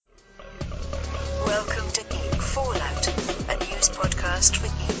podcast for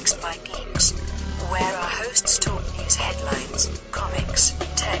Geeks by Geeks, where our hosts talk news headlines, comics,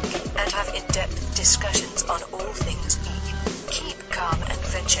 tech, and have in-depth discussions on all things geek. Keep calm and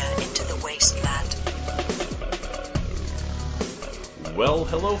venture into the wasteland. Well,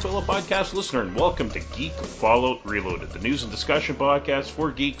 hello fellow podcast listener, and welcome to Geek Fallout Reloaded, the news and discussion podcast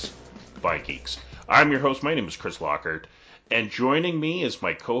for geeks by geeks. I'm your host, my name is Chris Lockhart, and joining me is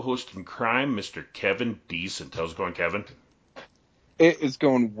my co-host in crime, Mr. Kevin Decent. How's it going, Kevin? It is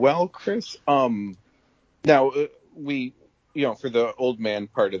going well, Chris. Now, we, for the old man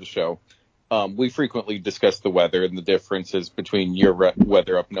part of the show, we frequently discuss the weather and the differences between your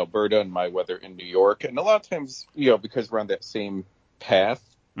weather up in Alberta and my weather in New York. And a lot of times, because we're on that same path,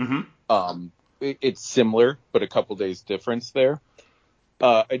 it's similar, but a couple days difference there.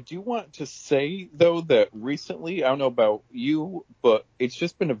 I do want to say, though, that recently, I don't know about you, but it's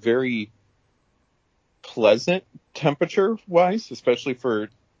just been a very pleasant temperature-wise, especially for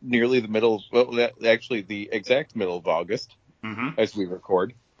nearly the middle, actually the exact middle of August, as we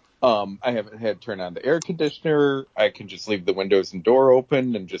record. I haven't had to turn on the air conditioner. I can just leave the windows and door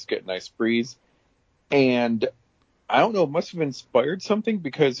open and just get a nice breeze. And I don't know, it must have inspired something,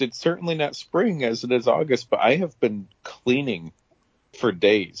 because it's certainly not spring as it is August, but I have been cleaning for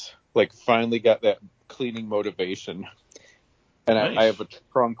days. Like, finally got that cleaning motivation. And nice. I have a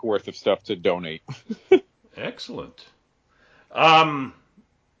trunk worth of stuff to donate. Excellent. The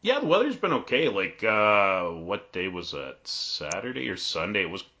weather's been okay. Like, what day was that? Saturday or Sunday?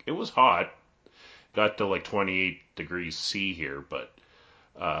 It was hot. Got to like 28 degrees C here, but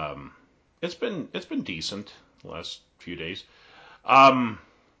it's been decent the last few days. But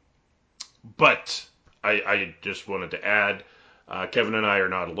I just wanted to add, Kevin and I are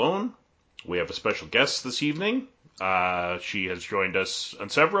not alone. We have a special guest this evening. She has joined us on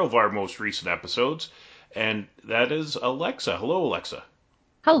several of our most recent episodes, and that is Alexa. Hello, Alexa.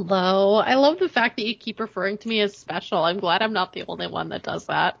 Hello. I love the fact that you keep referring to me as special. I'm glad I'm not the only one that does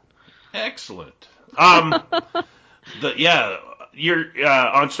that. Excellent. You're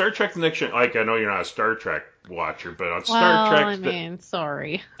on Star Trek: The Next Generation. Like, I know you're not a Star Trek watcher, but on Star Trek.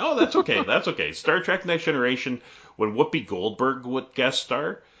 Sorry. Oh, that's okay. That's okay. Star Trek: The Next Generation. When Whoopi Goldberg would guest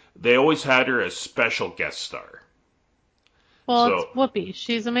star, they always had her as special guest star. Well, it's Whoopi.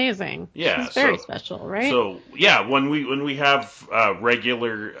 She's amazing. Yeah, she's very special, right? So yeah, when we have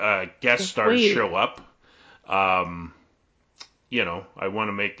regular guest stars show up, I want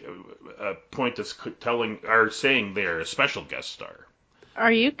to make a point of saying they're a special guest star.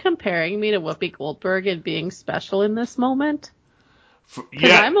 Are you comparing me to Whoopi Goldberg and being special in this moment?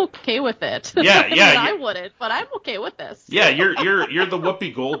 Yeah, I'm okay with it. Yeah, I wouldn't, but I'm okay with this. Yeah, you're the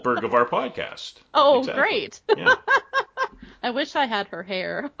Whoopi Goldberg of our podcast. Oh, exactly. Great. Yeah. I wish I had her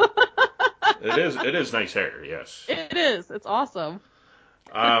hair. It is nice hair, yes. It is. It's awesome.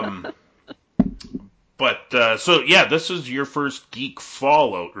 This is your first Geek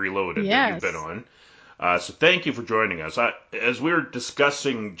Fallout Reloaded that you've been on. So thank you for joining us. As we were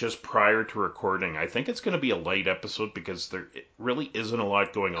discussing just prior to recording, I think it's going to be a light episode because there really isn't a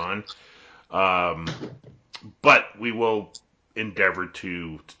lot going on. But we will endeavor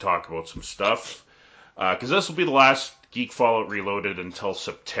to talk about some stuff. Because this will be the last Geek Fallout Reloaded until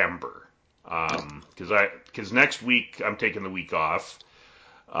September. Because next week I'm taking the week off.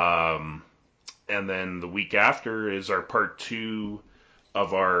 And then the week after is our part 2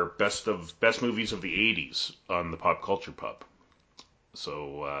 of our best movies of the 80s on the Pop Culture Pub.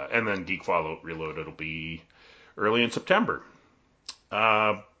 So, and then Geek Fallout Reloaded will be early in September.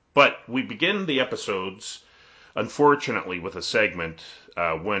 But we begin the episodes, unfortunately, with a segment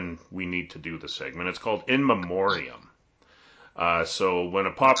when we need to do the segment. It's called In Memoriam. So when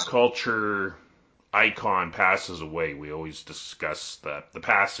a pop culture icon passes away, we always discuss the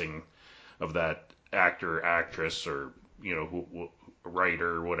passing of that actor or actress or,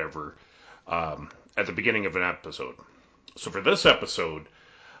 writer or whatever at the beginning of an episode. So for this episode,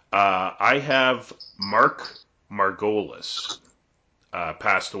 I have Mark Margolis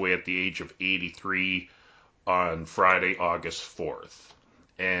passed away at the age of 83 on Friday, August 4th.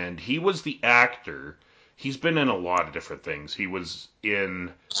 And he was the actor. He's been in a lot of different things. He was the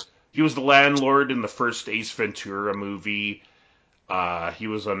landlord in the first Ace Ventura movie. He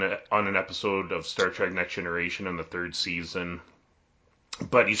was on an episode of Star Trek Next Generation in the 3rd season.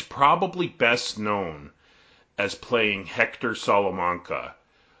 But he's probably best known as playing Hector Salamanca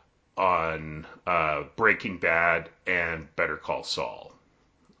on Breaking Bad and Better Call Saul.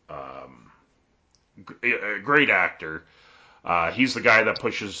 A great actor. He's the guy that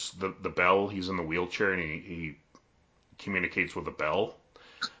pushes the bell. He's in the wheelchair and he communicates with a bell.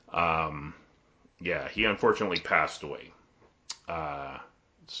 He unfortunately passed away. Uh,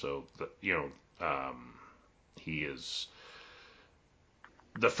 so he is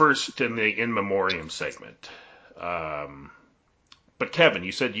the first in the in memoriam segment. Um, but Kevin,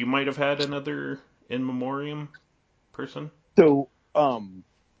 you said you might have had another in memoriam person. So,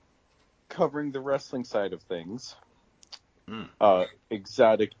 covering the wrestling side of things, Mm.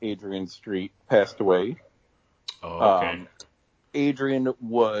 exotic Adrian Street passed away. Oh, okay. Adrian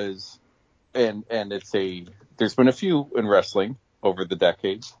was, and there's been a few in wrestling over the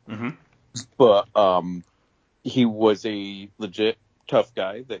decades, Mm-hmm. but he was a legit tough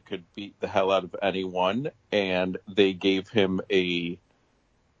guy that could beat the hell out of anyone, and they gave him a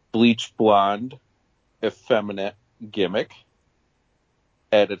bleach blonde, effeminate gimmick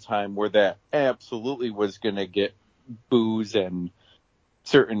at a time where that absolutely was going to get boos and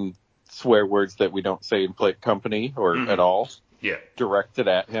certain swear words that we don't say in Plate Company or Mm-hmm. at all Yeah. directed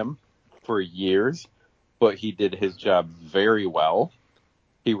at him for years, but he did his job very well.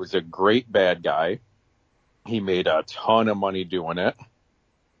 He was a great bad guy. He made a ton of money doing it.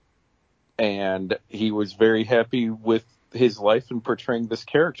 And he was very happy with his life and portraying this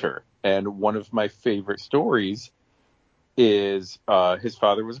character. And one of my favorite stories is his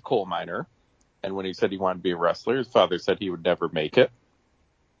father was a coal miner. And when he said he wanted to be a wrestler, his father said he would never make it.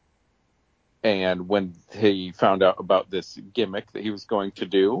 And when he found out about this gimmick that he was going to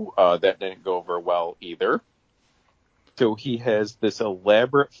do, that didn't go over well either. So he has this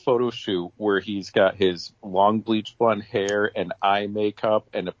elaborate photo shoot where he's got his long bleach blonde hair and eye makeup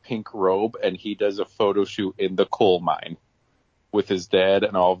and a pink robe, and he does a photo shoot in the coal mine with his dad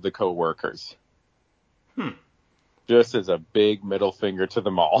and all of the coworkers. Just as a big middle finger to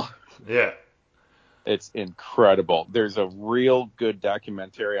them all. Yeah. It's incredible. There's a real good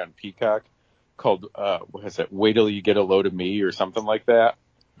documentary on Peacock called, what is it, Wait Till You Get a Load of Me or something like that.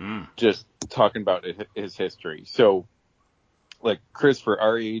 Mm. Just talking about his history. So, like, Chris, for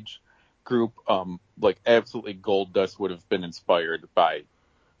our age group, like, absolutely Gold Dust would have been inspired by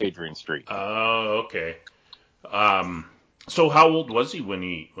Adrian Street. Oh, okay. So how old was he when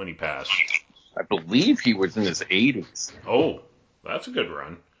he passed? I believe he was in his 80s. Oh, that's a good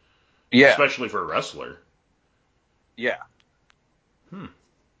run, Yeah, especially for a wrestler. yeah. Hmm.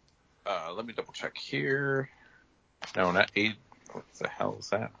 Let me double check here. No, not 8. What the hell is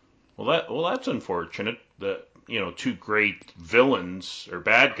that? Well, that's unfortunate that two great villains or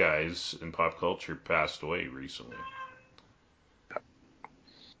bad guys in pop culture passed away recently.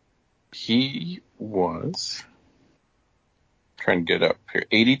 He was trying to get up here.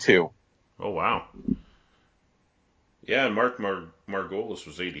 82. Oh wow. Yeah, and Margolis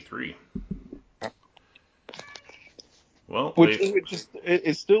was 83. Well, Which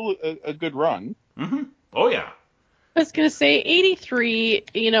is still a good run. Mm-hmm. Oh yeah. I was going to say 83,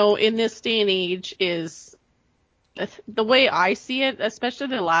 in this day and age is, the way I see it, especially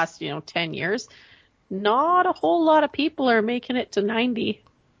the last, 10 years, not a whole lot of people are making it to 90.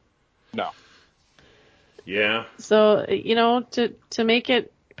 No. Yeah. So, to make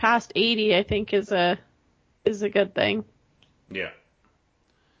it past 80, I think is a good thing. Yeah.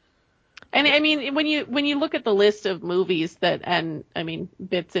 And I mean, when you look at the list of movies bits and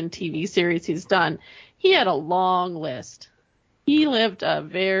TV series he's done, he had a long list. He lived a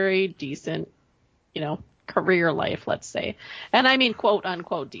very decent, career life, let's say. And I mean, quote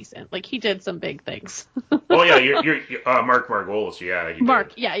unquote decent. Like, he did some big things. Oh yeah, you're Mark Margolis. Yeah, he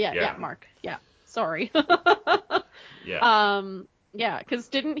Mark, did. yeah, Mark. Yeah. Sorry. Yeah. Yeah, because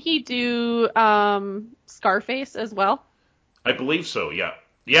didn't he do Scarface as well? I believe so. Yeah.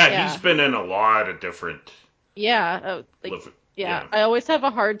 Yeah, he's Yeah. been in a lot of different. Yeah, Yeah. I always have a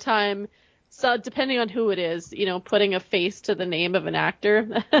hard time. So depending on who it is, putting a face to the name of an actor,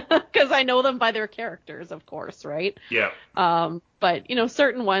 because I know them by their characters, of course, right? Yeah. But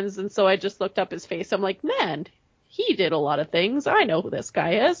certain ones, and so I just looked up his face. I'm like, man, he did a lot of things. I know who this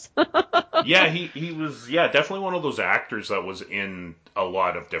guy is. Yeah, he was definitely one of those actors that was in a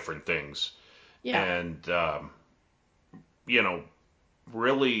lot of different things. Yeah. And you know,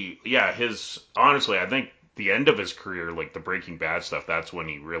 really his honestly, I think the end of his career, like the Breaking Bad stuff, that's when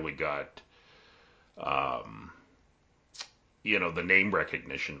he really got um the name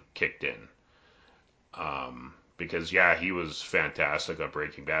recognition kicked in. Because he was fantastic on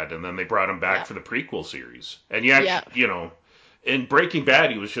Breaking Bad, and then they brought him back Yeah. for the prequel series. And he actually, in Breaking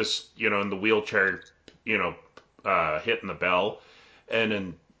Bad, he was just in the wheelchair, hitting the bell, and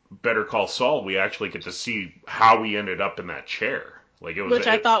in Better Call Saul, we actually get to see how he ended up in that chair. Like it was, Which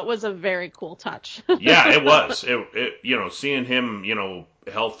I thought was a very cool touch. yeah, it was. Seeing him,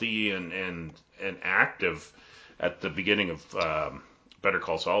 healthy and active at the beginning of Better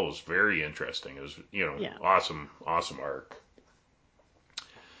Call Saul was very interesting. It was, Yeah. awesome arc.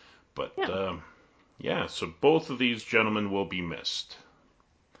 But Yeah. yeah, so both of these gentlemen will be missed.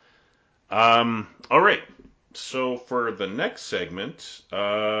 All right. So for the next segment,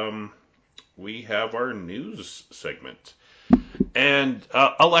 we have our news segment. And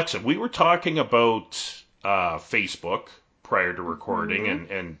Alexa, we were talking about Facebook prior to recording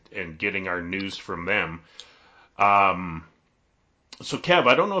Hmm. and getting our news from them. Um, so Kev,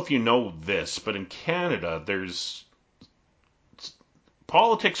 I don't know if you know this, but in Canada, there's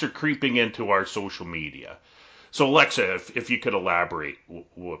politics are creeping into our social media. So Alexa, if you could elaborate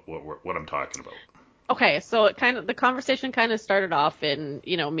what I'm talking about. Okay, so the conversation kind of started off in,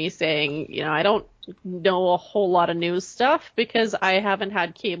 me saying, I don't know a whole lot of news stuff because I haven't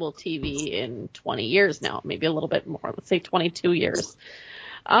had cable TV in 20 years now, maybe a little bit more, let's say 22 years.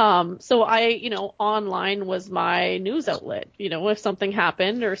 So online was my news outlet. If something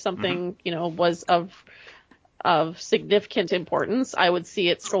happened or Mm-hmm. something, was of significant importance, I would see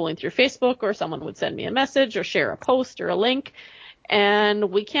it scrolling through Facebook, or someone would send me a message or share a post or a link.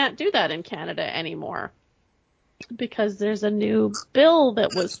 And we can't do that in Canada anymore because there's a new bill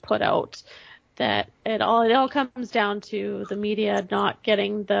that was put out that it all comes down to the media not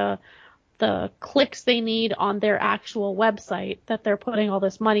getting the clicks they need on their actual website that they're putting all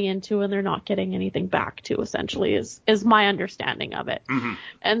this money into, and they're not getting anything back to, essentially, is my understanding of it. Mm-hmm.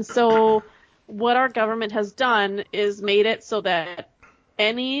 And so what our government has done is made it so that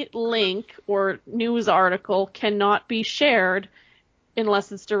any link or news article cannot be shared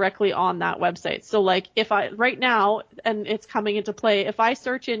unless it's directly on that website. So like if I right now, and it's coming into play, if I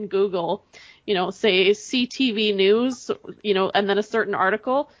search in Google, say CTV news, and then a certain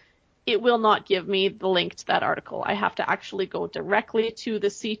article, it will not give me the link to that article. I have to actually go directly to the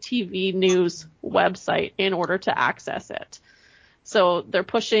CTV news website in order to access it. So they're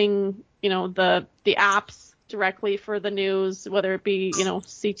pushing, the apps directly for the news, whether it be,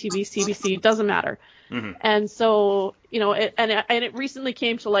 CTV, CBC, doesn't matter. Mm-hmm. And so, it recently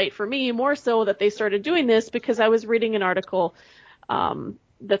came to light for me more so that they started doing this because I was reading an article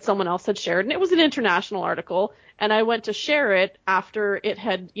that someone else had shared, and it was an international article, and I went to share it after it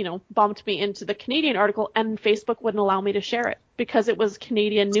had, bumped me into the Canadian article, and Facebook wouldn't allow me to share it because it was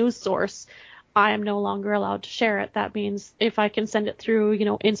Canadian news source. I am no longer allowed to share it. That means if I can send it through,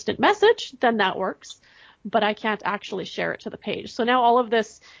 instant message, then that works. But I can't actually share it to the page. So now all of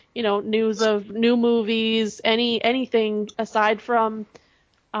this, news of new movies, anything aside from,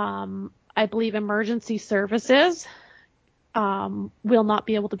 I believe, emergency services, will not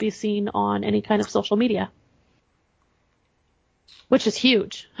be able to be seen on any kind of social media, which is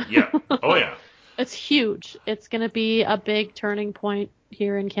huge. Yeah. Oh yeah. It's huge. It's going to be a big turning point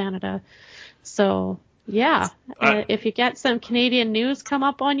here in Canada. So, yeah, Uh, if you get some Canadian news come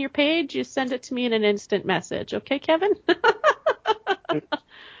up on your page, you send it to me in an instant message. Okay, Kevin?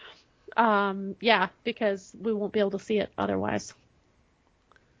 Yeah, because we won't be able to see it otherwise.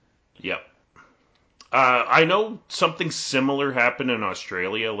 yep. I know something similar happened in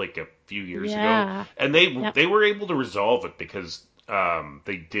Australia like a few years ago, Yeah. and they Yep. they were able to resolve it because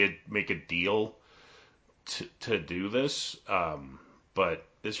they did make a deal to do this. But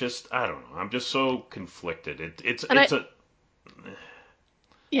it's just I don't know. I'm just so conflicted. And It's a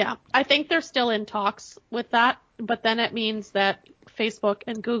I think they're still in talks with that, but then it means that Facebook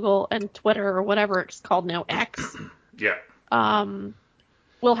and Google and Twitter, or whatever it's called now, X, yeah um,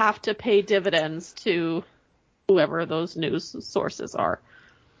 will have to pay dividends to whoever those news sources are,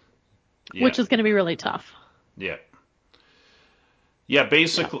 yeah which is going to be really tough. yeah yeah. Yeah.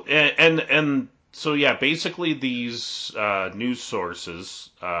 Basically, and so yeah, basically these news sources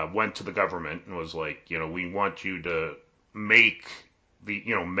went to the government and was like, we want you to make the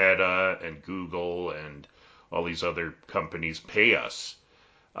Meta and Google and all these other companies pay us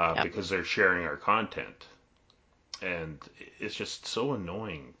Yep. because they're sharing our content, and it's just so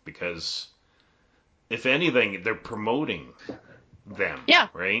annoying because if anything, they're promoting them, Yeah,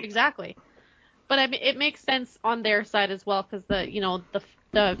 right? exactly. But I mean, it makes sense on their side as well because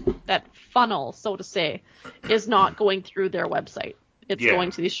the that funnel, so to say, is not going through their website. It's Yeah,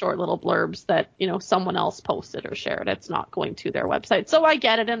 going to these short little blurbs that someone else posted or shared. It's not going to their website. So I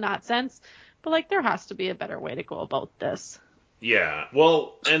get it in that sense, but like there has to be a better way to go about this. yeah.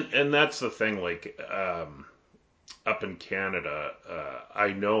 Well, and that's the thing. Like up in Canada,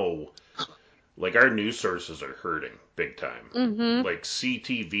 I know like our news sources are hurting big time. Mm-hmm. Like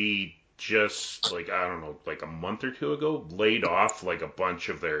CTV just like I don't know, like a month or two ago, laid off like a bunch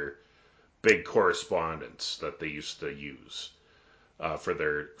of their big correspondents that they used to use for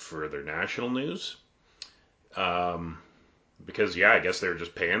their national news. Um, because yeah, I guess they were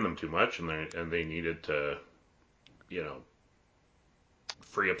just paying them too much, and they needed to, you know,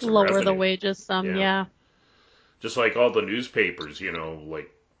 free up some Lower the revenue. wages some, yeah. Just like all the newspapers,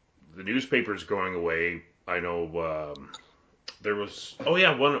 like the newspapers going away. I know there was,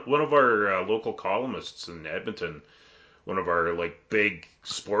 one of our local columnists in Edmonton, one of our like big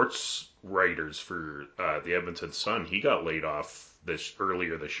sports writers for the Edmonton Sun, he got laid off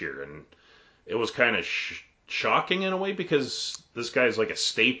earlier this year, and it was kind of shocking in a way because this guy's like a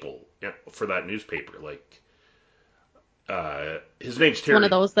staple for that newspaper. Like his name's It's Terry. one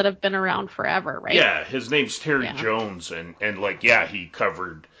of those that have been around forever, right? Yeah, his name's Terry Yeah. Jones, and like he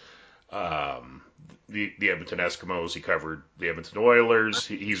covered the Edmonton Eskimos. He covered the Edmonton Oilers.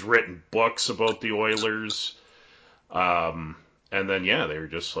 He's written books about the Oilers. And then they were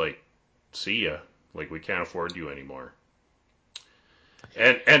just like, "See ya, like we can't afford you anymore."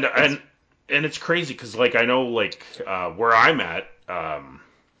 And it's crazy because like I know like where I'm at,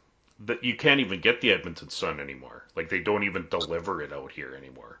 that you can't even get the Edmonton Sun anymore. Like they don't even deliver it out here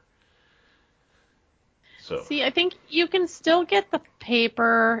anymore. So See, I think you can still get the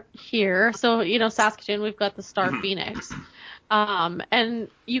paper here. So, Saskatoon, we've got the Star Phoenix. And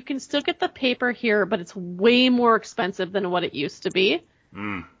you can still get the paper here, but it's way more expensive than what it used to be.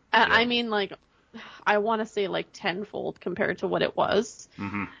 I mean, like, I want to say like tenfold compared to what it was.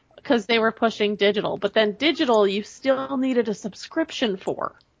 Because they were pushing digital. But then digital, you still needed a subscription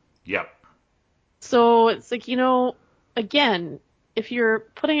for. Yep. So it's like, again, if you're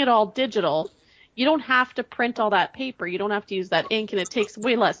putting it all digital, you don't have to print all that paper. You don't have to use that ink, and it takes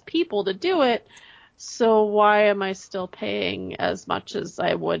way less people to do it. So why am I still paying as much as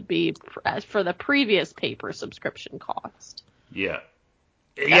I would be for the previous paper subscription cost? Yeah.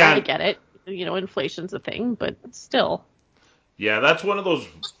 I get it. Inflation's a thing, but still. Yeah, that's one of those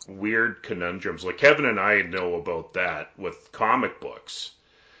weird conundrums. Like Kevin and I know about that with comic books.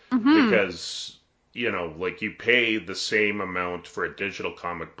 Because, like you pay the same amount for a digital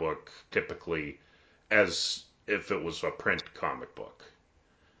comic book typically as if it was a print comic book.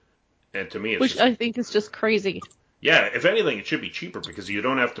 And to me, Which I think is just crazy. Yeah, if anything, it should be cheaper because you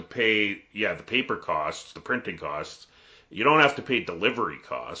don't have to pay, the paper costs, the printing costs. You don't have to pay delivery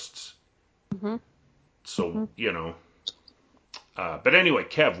costs. So, but anyway,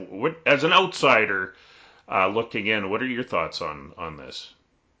 Kev, as an outsider looking in, what are your thoughts on this?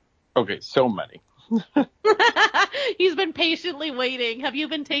 Okay, so many. He's been patiently waiting. Have you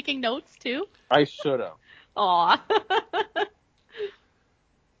been taking notes too? I should have. Aw.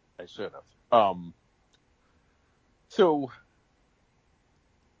 I should have. So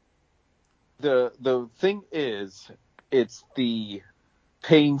the thing is, it's the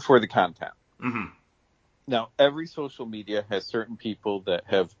paying for the content. Now, every social media has certain people that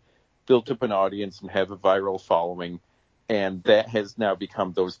have built up an audience and have a viral following, and that has now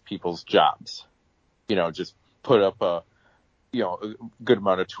become those people's jobs. Just put up a good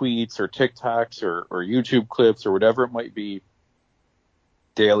amount of tweets or TikToks or YouTube clips or whatever it might be,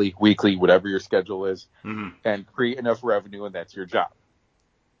 daily, weekly, whatever your schedule is, and create enough revenue, and that's your job.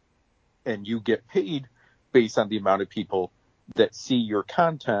 And you get paid based on the amount of people that see your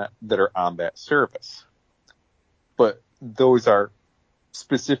content that are on that service. But those are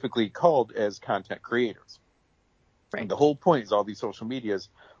specifically called as content creators. Right. And the whole point is all these social medias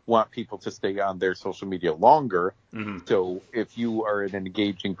want people to stay on their social media longer. So if you are an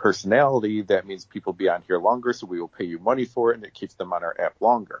engaging personality, that means people be on here longer, so we will pay you money for it, and it keeps them on our app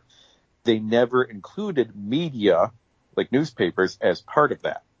longer. They never included media, like newspapers, as part of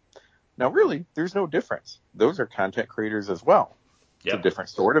that. Now, really, there's no difference. Those are content creators as well. It's a different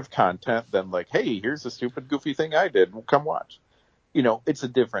sort of content than like, hey, here's a stupid, goofy thing I did. Come watch. It's a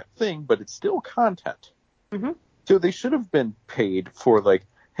different thing, but it's still content. So they should have been paid for like,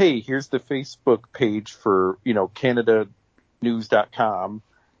 hey, here's the Facebook page for, CanadaNews.com,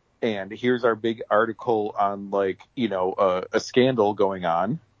 and here's our big article on like, a scandal going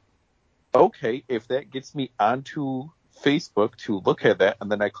on. Okay, if that gets me onto Facebook to look at that,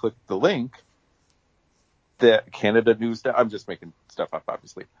 and then I click the link, that Canada News, I'm just making stuff up,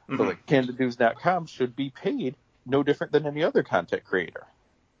 obviously, but like CanadaNews.com should be paid no different than any other content creator.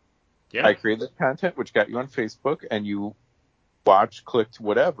 Yeah. I created this content, which got you on Facebook, and you watched, clicked,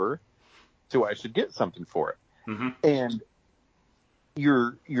 whatever, so I should get something for it. And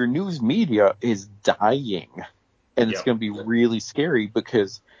your news media is dying, and it's going to be really scary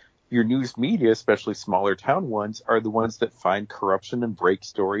because your news media, especially smaller town ones, are the ones that find corruption and break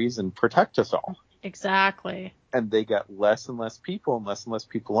stories and protect us all. Exactly. And they got less and less people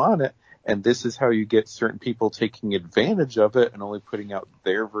on it. And this is how you get certain people taking advantage of it and only putting out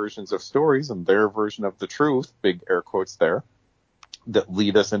their versions of stories and their version of the truth, big air quotes there, that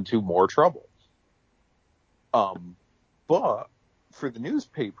lead us into more trouble. But for the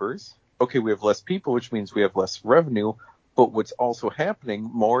newspapers, okay, we have less people, which means we have less revenue. But what's also happening,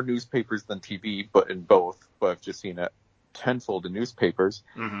 more newspapers than TV, but in both, but I've just seen it tenfold in newspapers,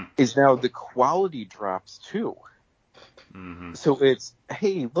 is now the quality drops too. So it's,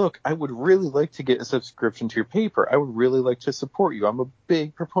 hey, look, I would really like to get a subscription to your paper. I would really like to support you. I'm a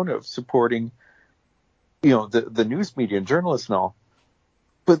big proponent of supporting, the news media and journalists and all.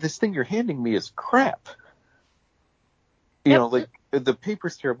 But this thing you're handing me is crap. Like the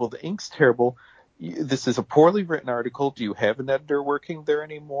paper's terrible, the ink's terrible. This is a poorly written article. Do you have an editor working there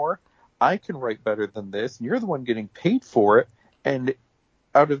anymore? I can write better than this, and you're the one getting paid for it. And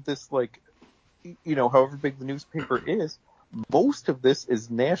out of this, however big the newspaper is, most of this is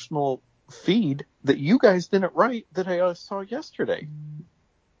national feed that you guys didn't write that I saw yesterday.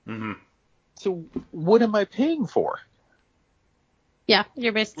 So what am I paying for? Yeah,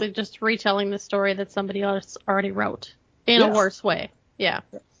 you're basically just retelling the story that somebody else already wrote in a worse way. Yeah.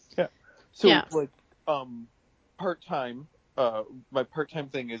 Yeah. So part-time, my part-time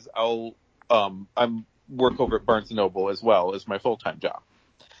thing is I'm work over at Barnes & Noble as well as my full-time job.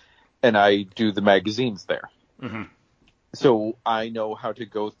 And I do the magazines there. So I know how to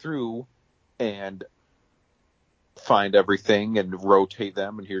go through and find everything and rotate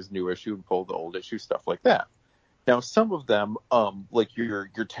them, and here's a new issue and pull the old issue, stuff like that. Now, some of them, like your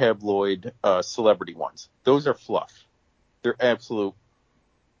tabloid celebrity ones, those are fluff. They're absolute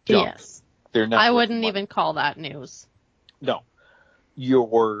junk. Yes. They're not. I wouldn't even call that news. No.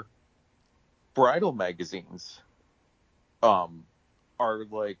 Your bridal magazines are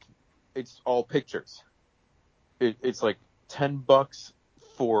like, it's all pictures. It's like $10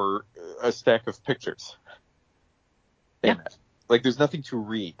 for a stack of pictures in it. Like, there's nothing to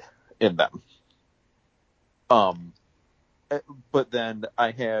read in them. But then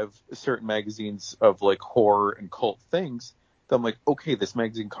I have certain magazines of like horror and cult things that I'm like, okay, this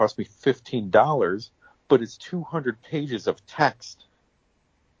magazine cost me $15, but it's 200 pages of text.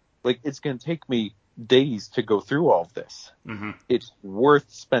 Like, it's going to take me days to go through all of this. It's worth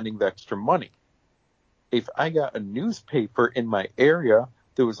spending the extra money. If I got a newspaper in my area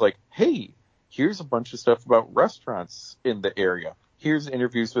that was like, hey, here's a bunch of stuff about restaurants in the area. Here's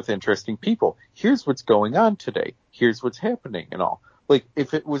interviews with interesting people. Here's what's going on today. Here's what's happening and all. Like,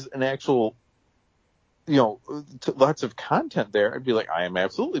 if it was an actual, lots of content there, I'd be like, I am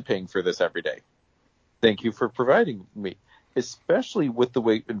absolutely paying for this every day. Thank you for providing me. Especially with the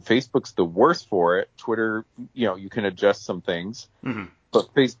way, and Facebook's the worst for it. Twitter, you can adjust some things,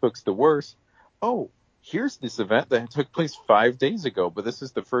 but Facebook's the worst. Oh, here's this event that took place 5 days ago, but this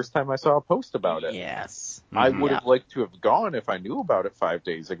is the first time I saw a post about it. Yes. I would have liked to have gone if I knew about it 5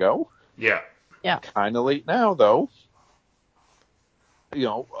 days ago. Yeah. Kind of late now, though.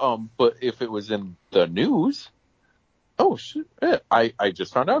 But if it was in the news, oh, shit, I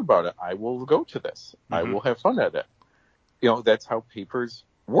just found out about it. I will go to this. I will have fun at it. That's how papers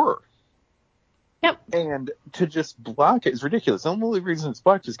were. Yep. And to just block it is ridiculous. The only reason it's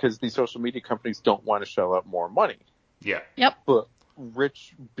blocked is because these social media companies don't want to shell out more money. Yeah. Yep. But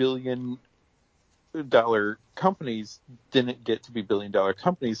rich billion-dollar companies didn't get to be billion-dollar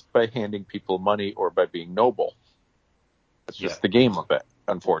companies by handing people money or by being noble. That's just the game of it,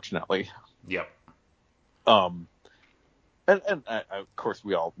 unfortunately. Yep. And of course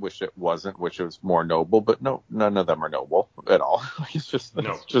we all wish it wasn't, which was more noble, but no, none of them are noble at all. It's just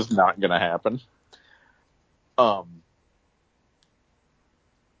not going to happen.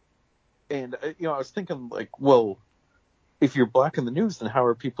 And I was thinking, like, well, if you're blocking the news, then how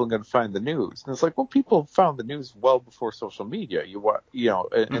are people going to find the news? And it's like, well, people found the news well before social media.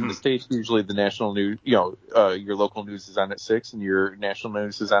 In the States, usually the national news, your local news is on at 6 and your national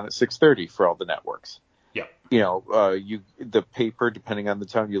news is on at 6:30 for all the networks. Yeah. The paper, depending on the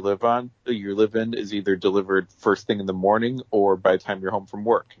town you live in, is either delivered first thing in the morning or by the time you're home from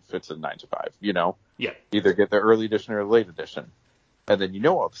work, if it's a 9 to 5, Yeah. Either get the early edition or the late edition. And then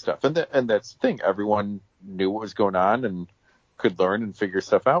all the stuff. And that's the thing. Everyone knew what was going on and could learn and figure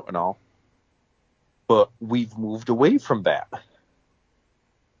stuff out and all. But we've moved away from that.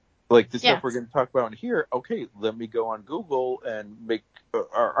 Like the stuff we're going to talk about in here, okay, let me go on Google and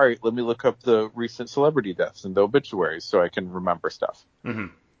all right, let me look up the recent celebrity deaths and the obituaries so I can remember stuff.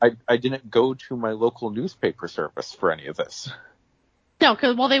 I didn't go to my local newspaper service for any of this. No,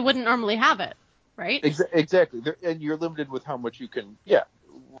 because, they wouldn't normally have it, right? Exactly. And you're limited with how much you can,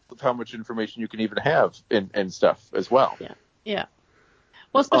 with how much information you can even have and stuff as well. Yeah.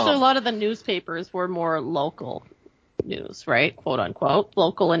 Well, especially a lot of the newspapers were more local news, right? Quote unquote,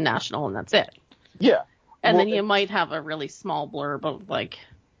 local and national, and that's it. Yeah. And then you might have a really small blurb of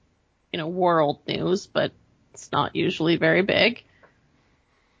world news, but it's not usually very big.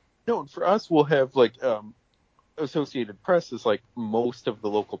 No, for us, we'll have like Associated Press is like most of the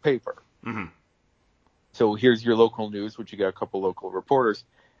local paper. Mm-hmm. So here's your local news, which you got a couple local reporters,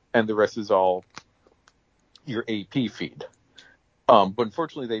 and the rest is all your AP feed. But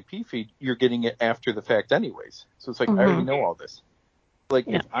unfortunately, the AP feed, you're getting it after the fact anyways. So it's like, I already know all this. Like,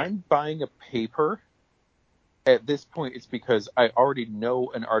 if I'm buying a paper, at this point, it's because I already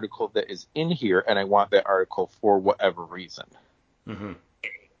know an article that is in here, and I want that article for whatever reason. Mm-hmm.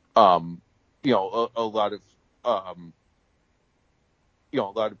 A lot of a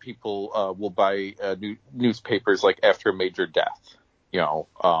lot of people will buy newspapers like after a major death,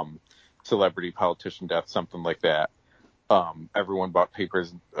 celebrity, politician death, something like that. Everyone bought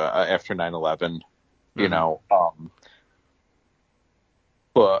papers after 9/11,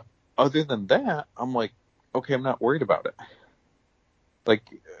 but other than that, I'm like, okay, I'm not worried about it. Like,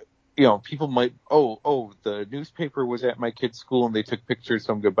 people might, the newspaper was at my kid's school and they took pictures,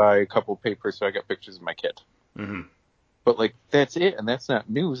 so I'm going to buy a couple papers so I got pictures of my kid. Mm-hmm. But, like, that's it, and that's not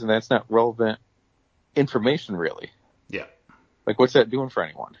news, and that's not relevant information, really. Yeah. Like, what's that doing for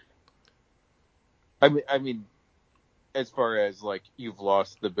anyone? I mean, as far as, like, you've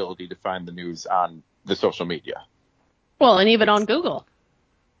lost the ability to find the news on the social media. Well, and even on Google.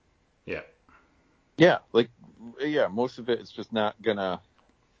 Yeah. Yeah, most of it is just not gonna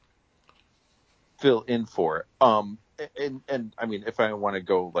fill in for it. And I mean, if I want to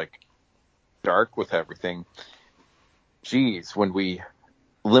go, like, dark with everything, geez, when we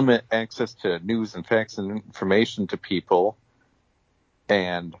limit access to news and facts and information to people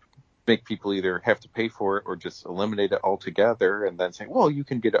and make people either have to pay for it or just eliminate it altogether and then say, well, you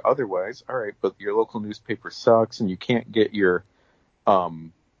can get it otherwise. All right, but your local newspaper sucks and you can't get your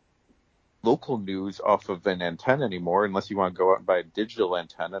local news off of an antenna anymore unless you want to go out and buy a digital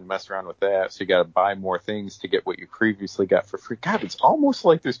antenna and mess around with that. So you got to buy more things to get what you previously got for free. God, it's almost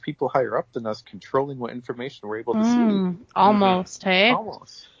like there's people higher up than us controlling what information we're able to see. Almost, hey?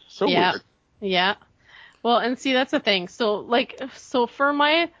 Almost. So weird. Yeah. Well, and see, that's the thing. So for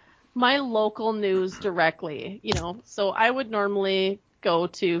my local news directly, so I would normally go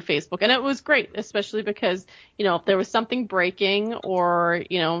to Facebook, and it was great, especially because, if there was something breaking or,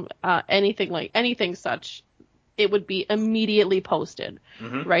 anything such, it would be immediately posted,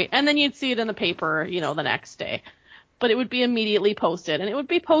 right? And then you'd see it in the paper, the next day. But it would be immediately posted, and it would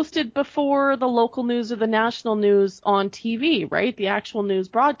be posted before the local news or the national news on TV, right? The actual news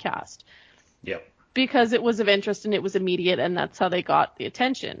broadcast. Yep. Because it was of interest and it was immediate, and that's how they got the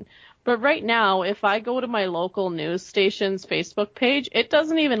attention. But right now, if I go to my local news station's Facebook page, it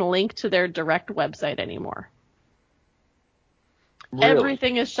doesn't even link to their direct website anymore. Really?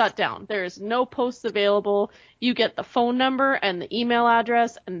 Everything is shut down. There is no posts available. You get the phone number and the email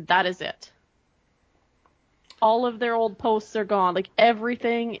address, and that is it. All of their old posts are gone. Like,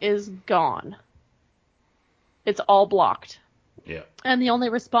 everything is gone. It's all blocked. Yeah. And the only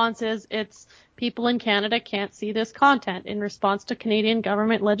response is it's people in Canada can't see this content. In response to Canadian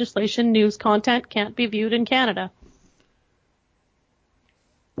government legislation, news content can't be viewed in Canada.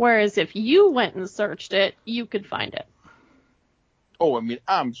 Whereas if you went and searched it, you could find it. Oh, I mean,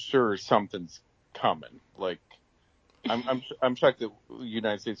 I'm sure something's coming. Like, I'm shocked that the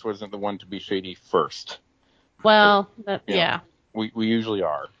United States wasn't the one to be shady first. Well, yeah. We usually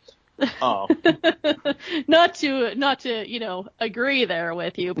are. Not to agree there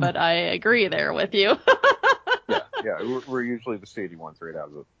with you, but I agree there with you. yeah, we're usually the shady ones right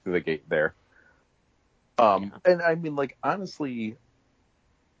out of the gate there. And I mean, like, honestly,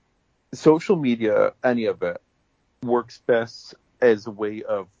 social media, any of it, works best as a way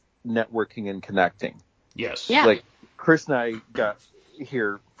of networking and connecting. Yes. Yeah. Like, Chris and I got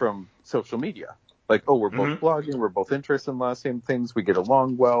here from social media. Like, we're both blogging, we're both interested in a lot of same things, we get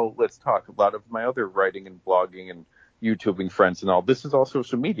along well, let's talk. A lot of my other writing and blogging and YouTubing friends and all, this is all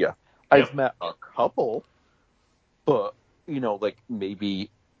social media. Yep. I've met a couple, but, like, maybe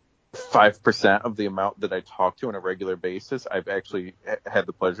 5% of the amount that I talk to on a regular basis, I've actually had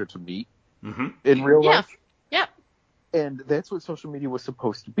the pleasure to meet in real life. Yeah. And that's what social media was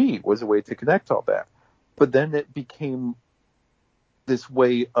supposed to be, was a way to connect all that. But then it became this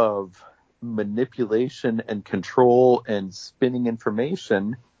way of manipulation and control and spinning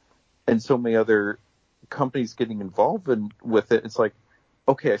information, and so many other companies getting involved with it. It's like,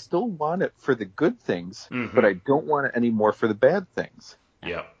 okay, I still want it for the good things, but I don't want it anymore for the bad things.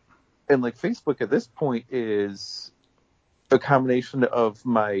 Yeah. And like, Facebook at this point is a combination of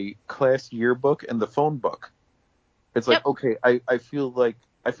my class yearbook and the phone book. It's like, okay, I feel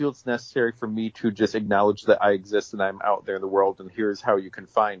it's necessary for me to just acknowledge that I exist and I'm out there in the world, and here's how you can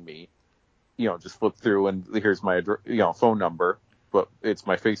find me. Just flip through and here's my phone number. but it's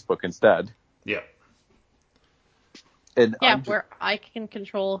my Facebook instead. Yeah. And Yeah, where I can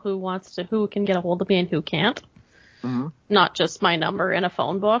control who can get a hold of me and who can't. Mm-hmm. Not just my number in a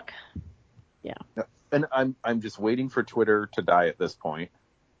phone book. Yeah. And I'm just waiting for Twitter to die at this point.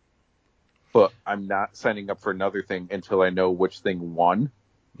 But I'm not signing up for another thing until I know which thing won.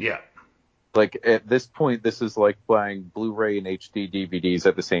 Yeah. Like, at this point, this is like buying Blu-ray and HD DVDs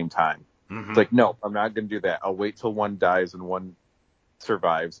at the same time. Mm-hmm. It's like, no, I'm not going to do that. I'll wait till one dies and one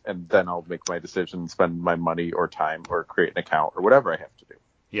survives, and then I'll make my decision, spend my money or time or create an account or whatever I have to do.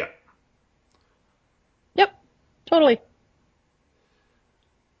 Yeah. Yep. Totally.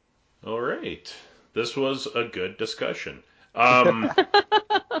 All right. This was a good discussion.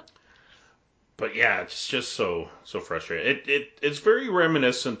 But yeah, it's just so frustrating. It's very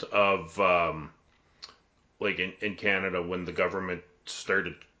reminiscent of like in Canada when the government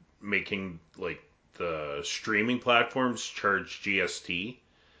started making like the streaming platforms charge GST.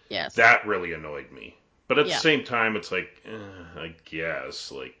 Yes. That really annoyed me. But at the Yeah. same time, it's like I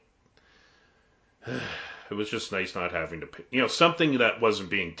guess like it was just nice not having to pay, something that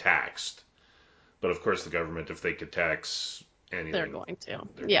wasn't being taxed. But of course, the government, if they could tax anything, They're going to.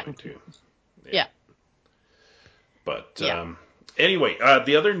 They're Yeah. going to. Yeah. But Yeah. anyway,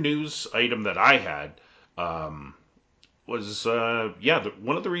 the other news item that I had was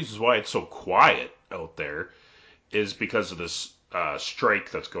one of the reasons why it's so quiet out there is because of this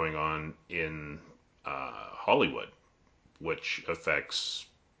strike that's going on in Hollywood, which affects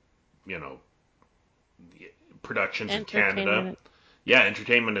productions in Canada. Entertainment Yeah,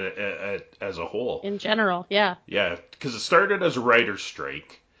 entertainment as a whole. in general. Yeah. Yeah, because it started as a writer's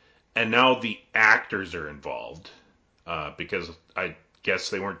strike, and now the actors are involved because I guess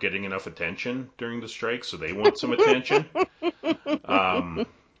they weren't getting enough attention during the strike, so they want some attention.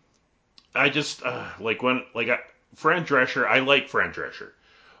 I just Fran Drescher. I like Fran Drescher.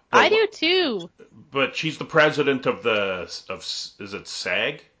 I do too. But she's the president of is it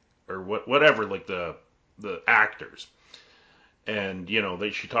SAG or whatever, like the actors. And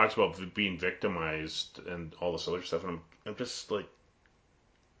she talks about being victimized and all this other stuff, and I'm just like,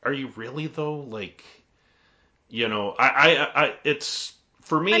 are you really though? Like, it's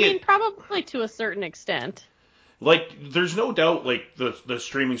for me. I mean, probably to a certain extent. Like, there's no doubt, like the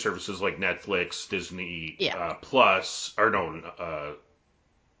streaming services like Netflix, Disney Plus, or no,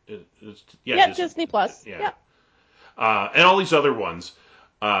 Disney Plus. Yeah. And all these other ones.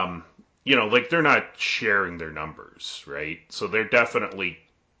 Like they're not sharing their numbers, right? So they're definitely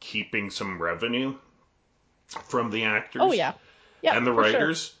keeping some revenue from the actors and the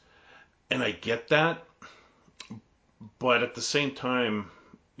writers. Sure. And I get that. But at the same time,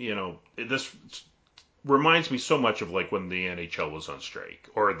 this reminds me so much of like when the NHL was on strike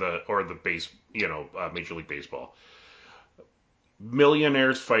or the Major League Baseball.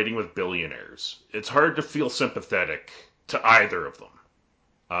 Millionaires fighting with billionaires. It's hard to feel sympathetic to either of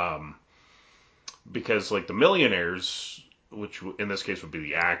them. Because like the millionaires, which in this case would be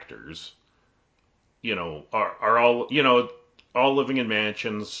the actors, are all all living in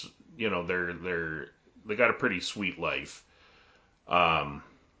mansions. They got a pretty sweet life. And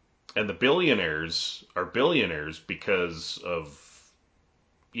the billionaires are billionaires because of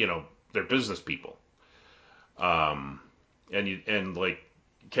they're business people. And like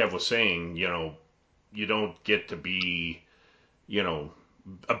Kev was saying, you don't get to be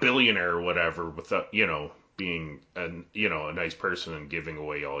a billionaire or whatever without being a nice person and giving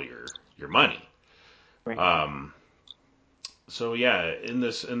away all your money. Right. So yeah, in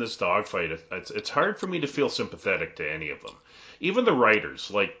this dogfight, it's hard for me to feel sympathetic to any of them, even the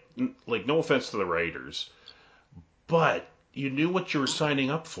writers. Like no offense to the writers, but you knew what you were signing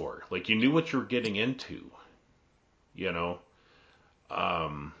up for. Like you knew what you were getting into.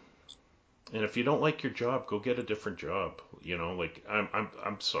 And if you don't like your job, go get a different job. Like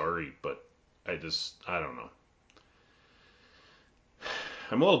I'm sorry, but I don't know.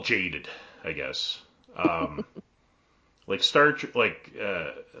 I'm a little jaded, I guess. Like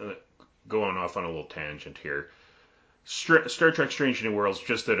going off on a little tangent here. Star Trek: Strange New Worlds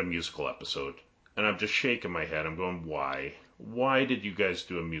just did a musical episode, and I'm just shaking my head. I'm going, why? Why did you guys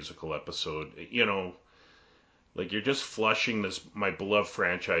do a musical episode? Like you're just flushing my beloved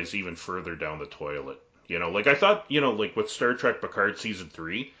franchise even further down the toilet. Like I thought, like with Star Trek Picard season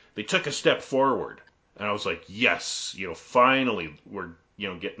 3, they took a step forward, and I was like, yes, finally we're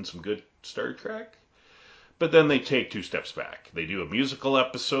getting some good Star Trek. But then they take 2 steps back. They do a musical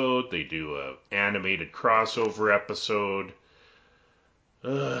episode. They do a animated crossover episode.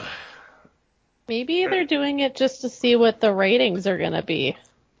 Ugh. Maybe they're doing it just to see what the ratings are going to be.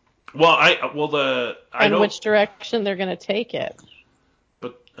 Well, I know which direction they're going to take it.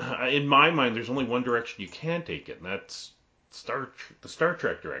 in my mind, there's only one direction you can take it, and that's the Star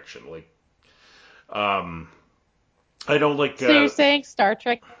Trek direction. Like, um, I don't like. So you're saying Star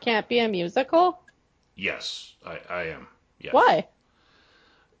Trek can't be a musical? Yes, I am. Yes. Why?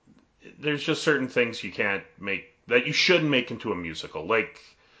 There's just certain things you can't make that you shouldn't make into a musical. Like,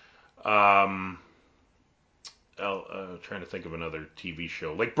 um, trying to think of another TV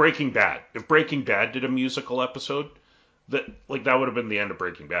show, like Breaking Bad. If Breaking Bad did a musical episode, that would have been the end of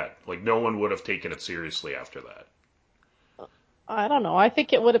Breaking Bad. Like, no one would have taken it seriously after that. I don't know. I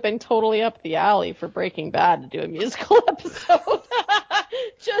think it would have been totally up the alley for Breaking Bad to do a musical episode.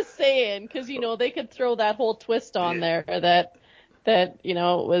 Just saying, because they could throw that whole twist on there that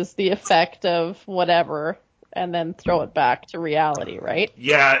was the effect of whatever, and then throw it back to reality, right?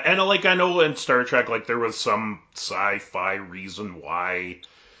 Yeah, and like I know in Star Trek, like there was some sci-fi reason why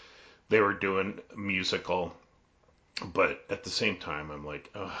they were doing a musical, but at the same time, I'm like,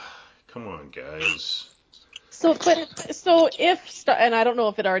 oh, come on, guys. And I don't know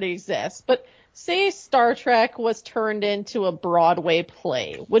if it already exists, but say Star Trek was turned into a Broadway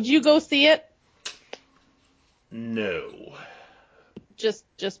play, would you go see it? No.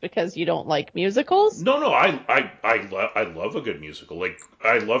 Just because you don't like musicals? No, no, I love a good musical. Like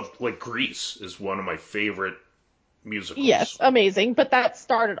I love like Grease is one of my favorite musicals. Yes, amazing, but that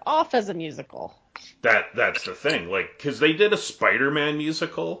started off as a musical. That's the thing. Like cuz they did a Spider-Man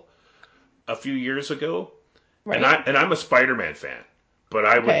musical a few years ago. Right. And I'm a Spider-Man fan, but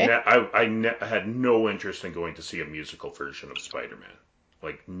I would Okay. I had no interest in going to see a musical version of Spider-Man.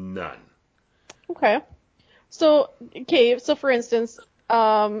 Like none. Okay. So for instance,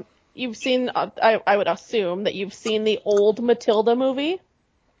 you've seen, I would assume that you've seen the old Matilda movie.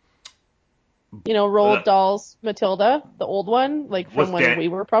 Roald Dahl's Matilda, the old one, like from With when we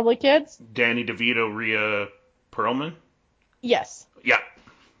were probably kids. Danny DeVito, Rhea Perlman? Yes. Yeah.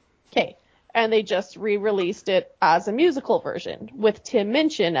 Okay. And they just re-released it as a musical version with Tim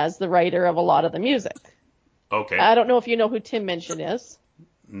Minchin as the writer of a lot of the music. Okay. I don't know if you know who Tim Minchin is.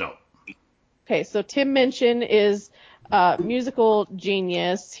 No. Okay, so Tim Minchin is a musical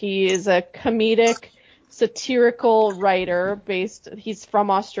genius. He is a comedic, satirical writer he's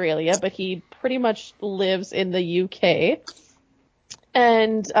from Australia, but he pretty much lives in the UK.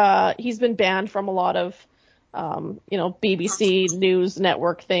 And he's been banned from a lot of BBC News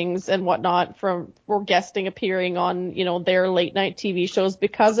Network things and whatnot for guesting appearing on, their late night TV shows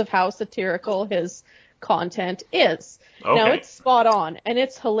because of how satirical his content is. Okay. Now, it's spot on and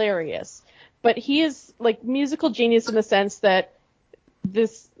it's hilarious, but he is like musical genius in the sense that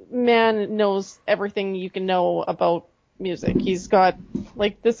this man knows everything you can know about music. He's got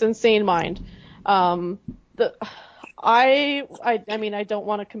like this insane mind. The I mean, I don't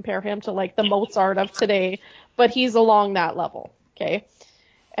want to compare him to like the Mozart of today, but he's along that level. Okay.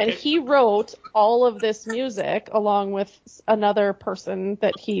 And he wrote all of this music along with another person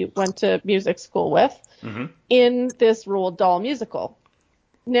that he went to music school with in this Roald Dahl musical.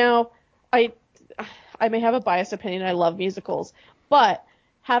 Now, I may have a biased opinion. I love musicals, but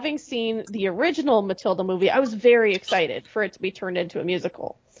having seen the original Matilda movie, I was very excited for it to be turned into a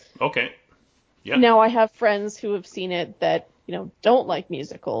musical. Okay. Yeah. Now I have friends who have seen it that, don't like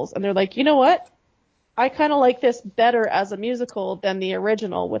musicals, and they're like, you know what? I kind of like this better as a musical than the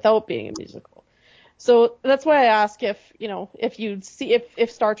original without being a musical. So that's why I ask if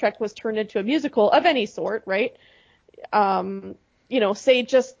Star Trek was turned into a musical of any sort, right? Say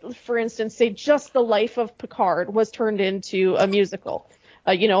for instance, just the life of Picard was turned into a musical.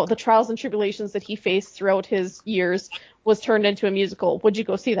 The trials and tribulations that he faced throughout his years was turned into a musical. Would you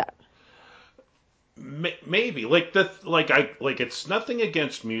go see that? Maybe it's nothing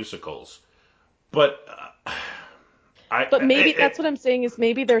against musicals, but But maybe that's what I'm saying is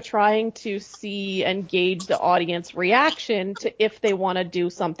maybe they're trying to see and gauge the audience reaction to if they want to do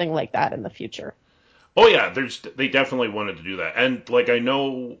something like that in the future. Oh yeah, they definitely wanted to do that, and like I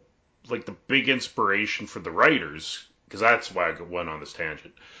know, like the big inspiration for the writers, because that's why I went on this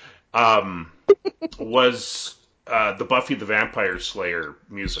tangent, was the Buffy the Vampire Slayer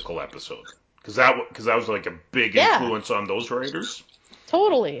musical episode, because that was like a big influence on those writers.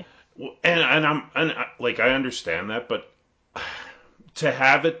 Totally. Like I understand that, but to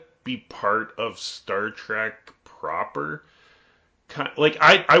have it be part of Star Trek proper. Like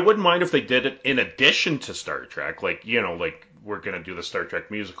I wouldn't mind if they did it in addition to Star Trek. Like like we're gonna do the Star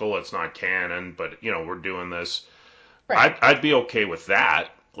Trek musical. It's not canon, but we're doing this. Right. I'd be okay with that.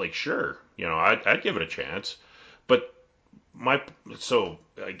 Like sure, I'd give it a chance. But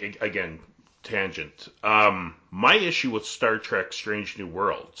again, tangent. My issue with Star Trek: Strange New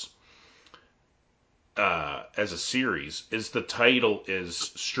Worlds as a series is the title is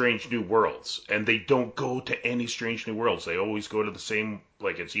Strange New Worlds, and they don't go to any Strange New Worlds. They always go to the same,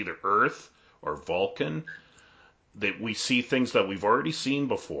 like it's either Earth or Vulcan. That we see things that we've already seen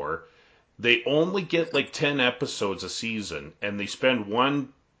before. They only get like 10 episodes a season, and they spend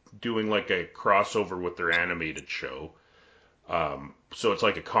one doing like a crossover with their animated show. So it's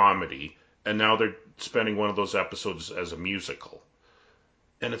like a comedy, and now they're spending one of those episodes as a musical.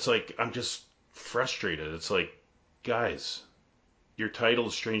 And it's like, I'm just frustrated. It's like, guys, your title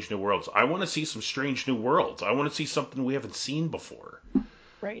is Strange New Worlds. I want to see some Strange New Worlds. I want to see something we haven't seen before.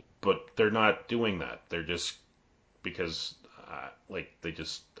 Right. But they're not doing that. They're just, because, I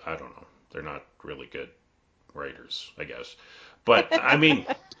don't know. They're not really good writers, I guess. But, I mean,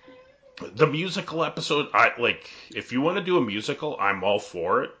 the musical episode, if you want to do a musical, I'm all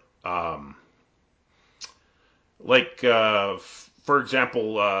for it. For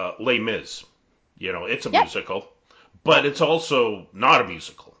example, Les Mis. It's a musical, but it's also not a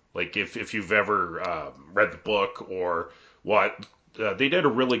musical. Like if you've ever read the book or what, they did a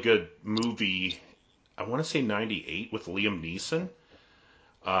really good movie. I want to say '98 with Liam Neeson,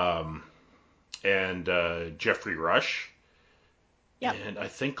 and Jeffrey Rush. Yep. And I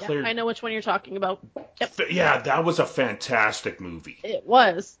think Yep, Claire. I know which one you're talking about. Yep. Yeah, that was a fantastic movie. It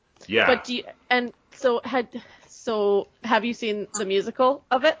was. Yeah. But have you seen the musical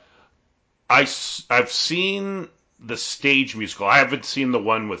of it? I've seen the stage musical. I haven't seen the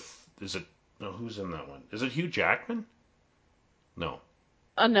one with. Who's in that one? Is it Hugh Jackman? No.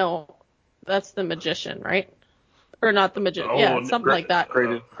 No, that's the magician, right? Or not the magician? Oh, yeah, something like that.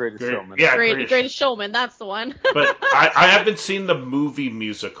 Greatest Showman. Yeah, Greatest Showman. That's the one. But I haven't seen the movie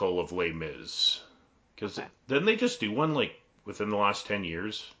musical of Les Mis. Because didn't they just do one like within the last 10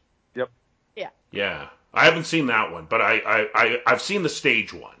 years? Yep. Yeah. Yeah, I haven't seen that one, but I've seen the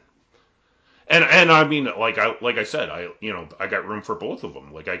stage one. And I mean, like I said, I got room for both of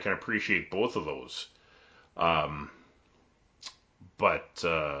them. Like I can appreciate both of those. But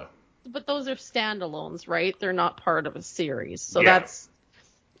those are standalones, right? They're not part of a series. So Yeah. that's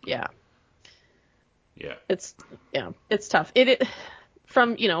yeah. yeah, It's tough.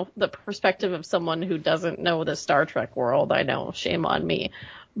 From, the perspective of someone who doesn't know the Star Trek world, I know, shame on me.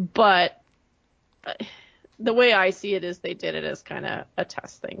 But the way I see it is they did it as kind of a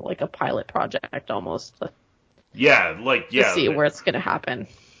test thing, like a pilot project almost. To see where it's going to happen.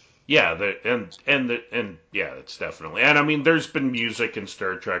 Yeah, yeah, it's definitely. And I mean, there's been music in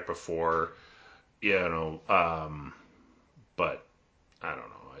Star Trek before, but I don't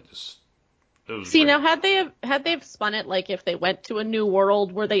know. It was See, great. now had they have spun it like if they went to a new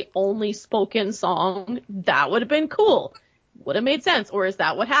world where they only spoke in song, that would have been cool. Would have made sense. Or is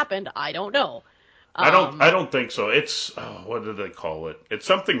that what happened? I don't know. I don't think so. It's what do they call it? It's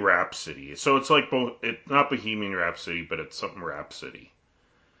something Rhapsody. So it's like not Bohemian Rhapsody, but it's something Rhapsody.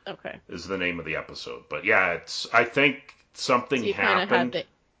 Okay. Is the name of the episode. But yeah, I think something So you kind of had the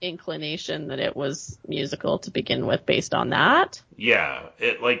inclination that it was musical to begin with based on that? Yeah,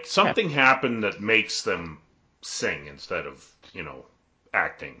 something happened that makes them sing instead of,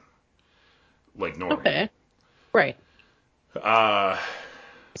 acting like normal. Okay. Right.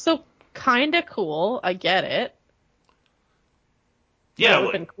 So kind of cool. I get it. Yeah, it would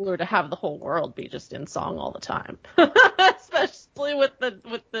have been cooler to have the whole world be just in song all the time, especially with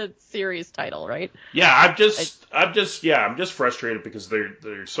the series title, right? Yeah, I'm just frustrated because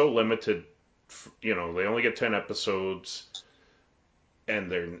they're so limited. They only get 10 episodes,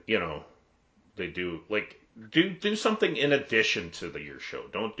 and they do something in addition to your show.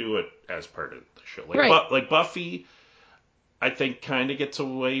 Don't do it as part of the show. Like Buffy, I think kind of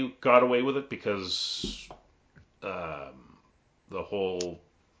got away with it because the whole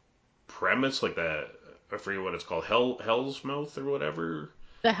premise, like I forget what it's called, Hell's Mouth or whatever.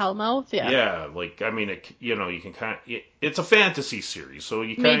 The Hellmouth, yeah. Yeah, I mean, you can it's a fantasy series, so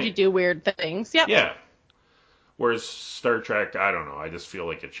you made you do weird things. Yep. Yeah. Whereas Star Trek, I don't know, I just feel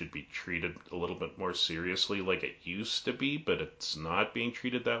like it should be treated a little bit more seriously like it used to be, but it's not being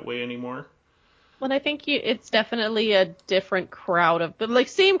treated that way anymore. Well, I think it's definitely a different crowd but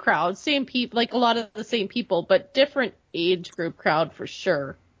same crowd, same people, like a lot of the same people, but different age group crowd for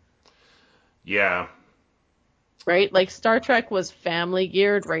sure. Yeah. Right? Like Star Trek was family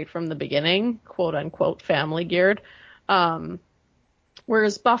geared right from the beginning, quote unquote family geared.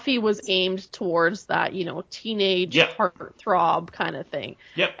 Whereas Buffy was aimed towards that, teenage heartthrob kind of thing.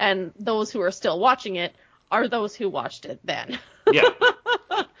 Yep. And those who are still watching it are those who watched it then. Yeah.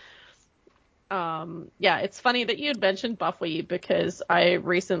 Yeah, it's funny that you had mentioned Buffy because I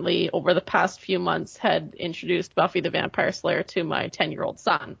recently, over the past few months, had introduced Buffy the Vampire Slayer to my 10-year-old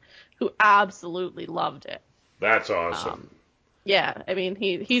son, who absolutely loved it. That's awesome. Yeah, I mean,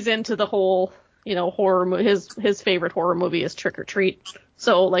 he's into the whole, horror. His favorite horror movie is Trick or Treat.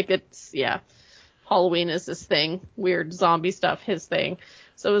 So, like, Halloween is his thing. Weird zombie stuff, his thing.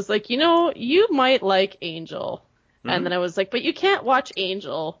 So it was like, you might like Angel. And then I was like, but you can't watch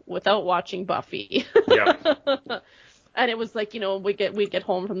Angel without watching Buffy. Yeah. And it was like, we'd get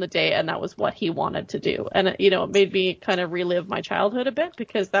home from the day, and that was what he wanted to do. And, it made me kind of relive my childhood a bit,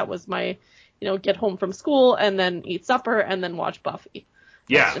 because that was my, get home from school and then eat supper and then watch Buffy.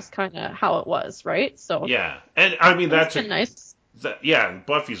 Yeah. That's just kind of how it was, right? So yeah, and I mean that's nice. And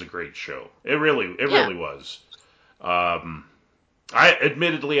Buffy's a great show. It really was. I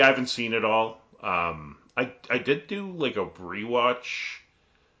admittedly I haven't seen it all. I did do like a rewatch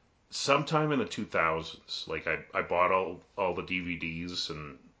sometime in the 2000s. Like I bought all the DVDs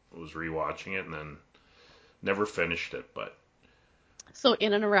and was rewatching it, and then never finished it. But So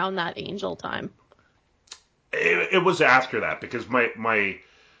in and around that Angel time. it was after that, because my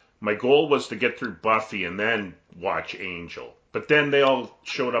goal was to get through Buffy and then watch Angel. But then they all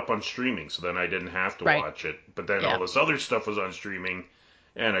showed up on streaming, so then I didn't have to watch it. But then all this other stuff was on streaming,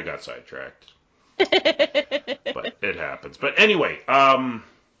 and I got sidetracked. But it happens. But anyway,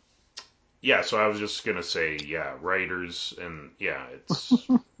 yeah, so I was just going to say, yeah, writers, and yeah, it's...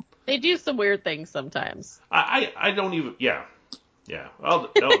 They do some weird things sometimes. I don't even... Yeah. Yeah.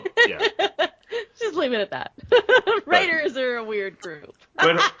 Just leave it at that. Writers are a weird group.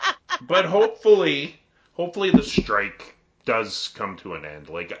 But hopefully the strike does come to an end.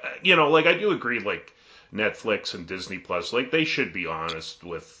 Like, like I do agree, like Netflix and Disney Plus, like they should be honest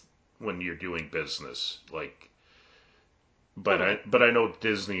with when you're doing business. Like, but I know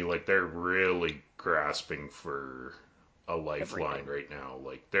Disney, like they're really grasping for a lifeline right now.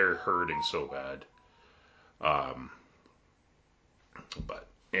 Like they're hurting so bad. But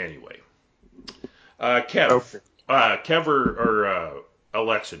anyway, Kev, Okay. Kev or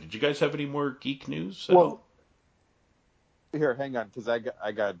Alexa, did you guys have any more geek news? Well, here, hang on, because I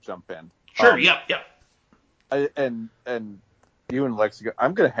got to jump in. Sure. Yep. And you and Alexa,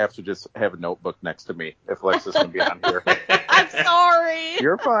 I'm going to have to just have a notebook next to me if Alexa's going to be on here. I'm sorry.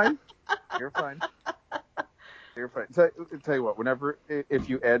 You're fine. Tell you what, if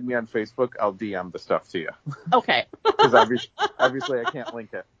you add me on Facebook, I'll DM the stuff to you. Okay. Because obviously I can't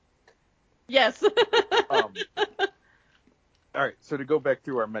link it. Yes. All right, so to go back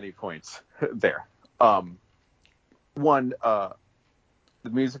through our many points there. One, the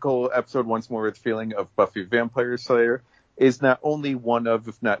musical episode Once More with Feeling of Buffy Vampire Slayer is not only one of,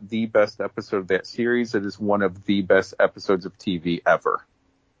 if not the best episode of that series, it is one of the best episodes of TV ever.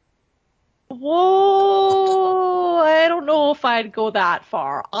 Whoa, I don't know if I'd go that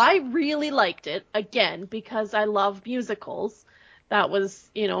far. I really liked it, again, because I love musicals. That was,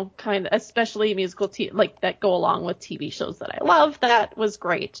 kind of, especially musical, that go along with TV shows that I love. That was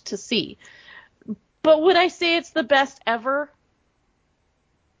great to see. But would I say it's the best ever?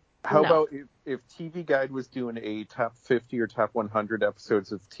 How about if TV Guide was doing a top 50 or top 100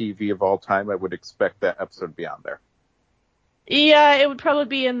 episodes of TV of all time, I would expect that episode to be on there. Yeah, it would probably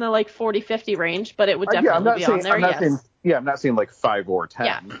be in the 40-50 range, but it would definitely be on there. I'm not saying like 5 or 10.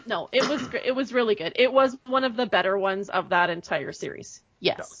 Yeah, no, it was it was really good. It was one of the better ones of that entire series.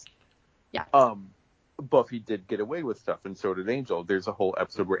 Yes. Yeah. Buffy did get away with stuff, and so did Angel. There's a whole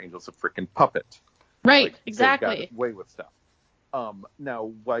episode where Angel's a freaking puppet. Right, exactly. They got away with stuff.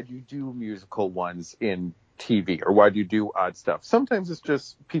 Now, why do you do musical ones in TV, or why do you do odd stuff? Sometimes it's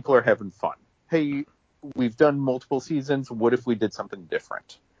just people are having fun. Hey, we've done multiple seasons. What if we did something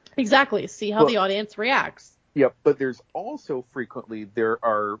different? Exactly. See how the audience reacts. Yep, but there's also frequently there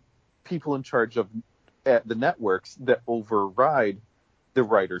are people in charge of at the networks that override the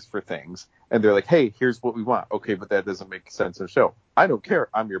writers for things, and they're like, hey, here's what we want. Okay, but that doesn't make sense in the show. I don't care.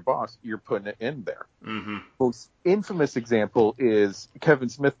 I'm your boss. You're putting it in there. Mm-hmm. Most infamous example is Kevin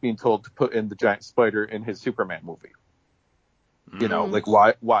Smith being told to put in the giant spider in his Superman movie. Mm-hmm.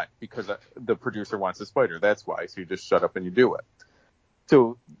 Why? Because the producer wants a spider. That's why. So you just shut up and you do it.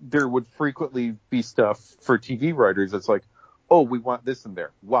 So there would frequently be stuff for TV writers that's like, oh, we want this in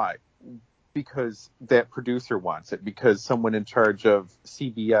there. Why? Because that producer wants it. Because someone in charge of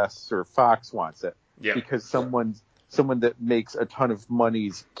CBS or Fox wants it. Yeah. Because someone that makes a ton of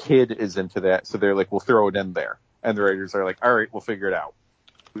money's kid is into that. So they're like, we'll throw it in there. And the writers are like, all right, we'll figure it out.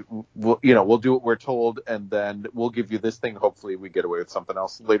 We'll do what we're told, and then we'll give you this thing. Hopefully we get away with something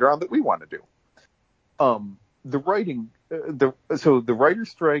else later on that we want to do. The writing, the writer's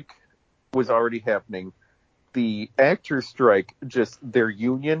strike was already happening. The actors strike, just their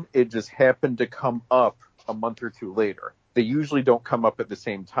union, it just happened to come up a month or two later. They usually don't come up at the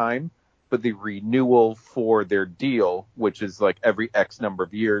same time, but the renewal for their deal, which is like every X number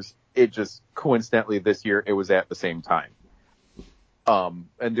of years, it just coincidentally this year it was at the same time.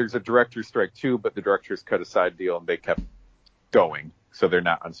 And there's a director's strike too, but the directors cut a side deal and they kept going, so they're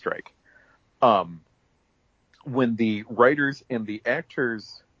not on strike. When the writers and the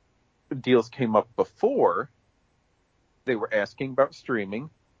actors deals came up before, they were asking about streaming,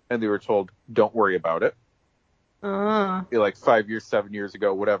 and they were told, don't worry about it. Like 5 years, 7 years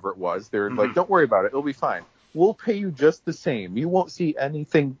ago, whatever it was, they were like, don't worry about it. It'll be fine. We'll pay you just the same. You won't see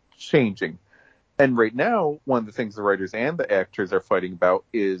anything changing. And right now, one of the things the writers and the actors are fighting about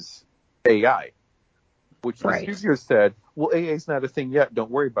is AI, which the studio said, well, AI is not a thing yet.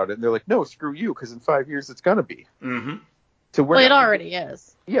 Don't worry about it. And they're like, no, screw you, because in 5 years it's going to be. Mm-hmm. So it already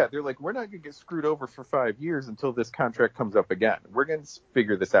is. Yeah, they're like, we're not going to get screwed over for 5 years until this contract comes up again. We're going to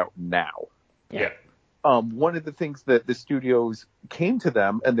figure this out now. Yeah. One of the things that the studios came to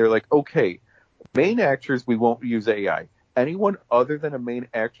them, and they're like, okay, main actors, we won't use AI. Anyone other than a main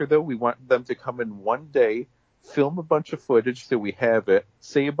actor, though, we want them to come in one day, film a bunch of footage so we have it,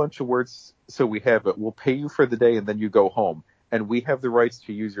 say a bunch of words so we have it. We'll pay you for the day, and then you go home. And we have the rights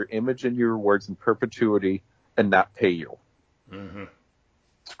to use your image and your words in perpetuity and not pay you. Mm-hmm.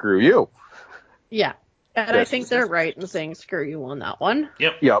 Screw you. Yeah. And I think they're right in saying screw you on that one.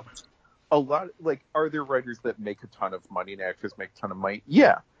 Yep. A lot, like, are there writers that make a ton of money and actors make a ton of money?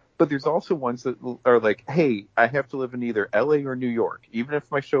 Yeah. But there's also ones that are like, hey, I have to live in either LA or New York. Even if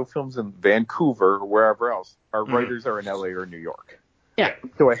my show films in Vancouver or wherever else, our writers are in LA or New York. Yeah.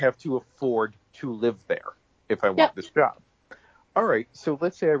 So I have to afford to live there if I want this job. All right. So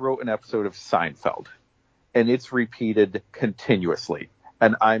let's say I wrote an episode of Seinfeld and it's repeated continuously.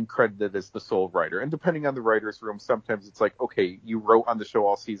 And I'm credited as the sole writer. And depending on the writer's room, sometimes it's like, okay, you wrote on the show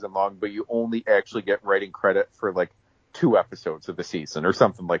all season long, but you only actually get writing credit for like 2 episodes of the season or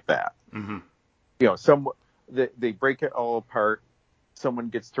something like that. Mm-hmm. You know, they break it all apart. Someone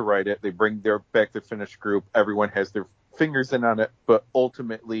gets to write it. They bring back their finished group. Everyone has their fingers in on it. But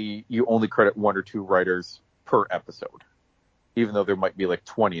ultimately, you only credit 1 or 2 writers per episode, even though there might be like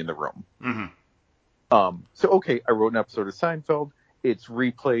 20 in the room. Mm-hmm. So, okay, I wrote an episode of Seinfeld. It's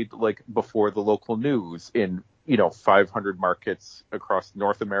replayed like before the local news in, 500 markets across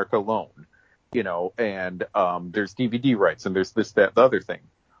North America alone, and there's DVD rights and there's this, that, the other thing.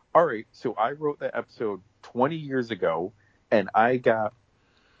 All right. So I wrote that episode 20 years ago and I got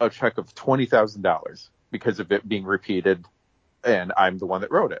a check of $20,000 because of it being repeated and I'm the one that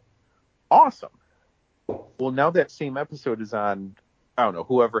wrote it. Awesome. Well, now that same episode is on, I don't know,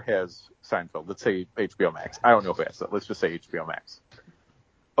 whoever has Seinfeld. Let's say HBO Max. I don't know who has that. Let's just say HBO Max.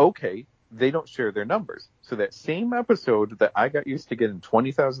 Okay, they don't share their numbers. So that same episode that I got used to getting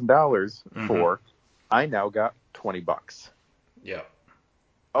 $20,000 for, I now got $20. Yeah.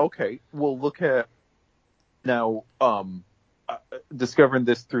 Okay, we'll look at now. Discovering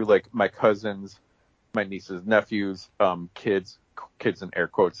this through like my cousins, my nieces, nephews, kids in air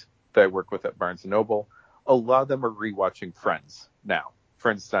quotes that I work with at Barnes and Noble. A lot of them are rewatching Friends now.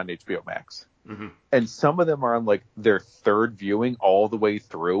 Friends is on HBO Max. Mm-hmm. And some of them are on like their 3rd viewing all the way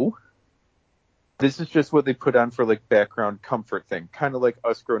through. This is just what they put on for like background comfort thing. Kind of like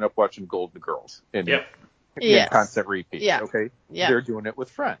us growing up watching Golden Girls in constant repeats. Yeah. Okay. Yeah. They're doing it with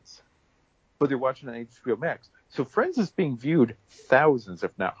Friends. But they're watching on HBO Max. So Friends is being viewed thousands,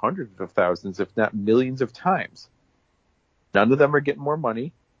 if not hundreds of thousands, if not millions of times. None of them are getting more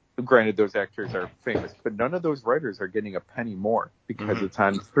money. Granted, those actors are famous, but none of those writers are getting a penny more because it's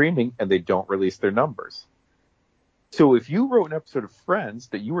on streaming and they don't release their numbers. So if you wrote an episode of Friends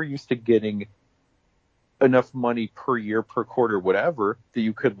that you were used to getting enough money per year, per quarter, whatever, that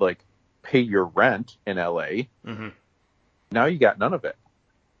you could like pay your rent in LA, now you got none of it.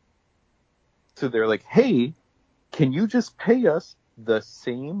 So they're like, hey, can you just pay us the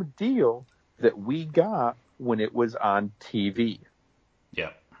same deal that we got when it was on TV? Yeah.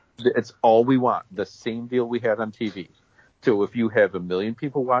 It's all we want. The same deal we had on TV. So if you have 1 million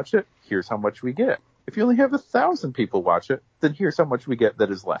people watch it, here's how much we get. If you only have 1,000 people watch it, then here's how much we get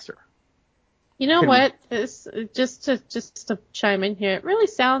that is lesser. You know what? Just to chime in here, it really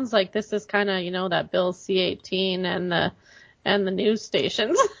sounds like this is kind of, that Bill C-18 and the news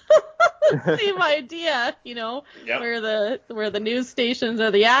stations. Same idea, where the news stations are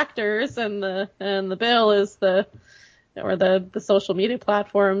the actors and the bill is the social media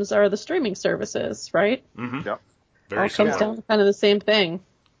platforms are the streaming services, right? Mm-hmm. Yep. Very comes down to kind of the same thing.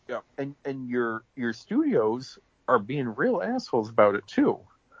 Yeah, and your studios are being real assholes about it too.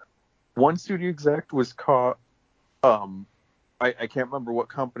 one studio exec was caught. I can't remember what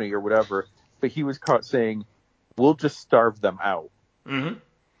company or whatever, but he was caught saying, "We'll just starve them out." Mm-hmm.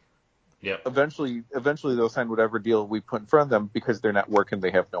 Yeah. Eventually they'll sign whatever deal we put in front of them because they're not working, they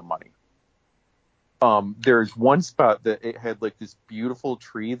have no money. There's one spot that it had like this beautiful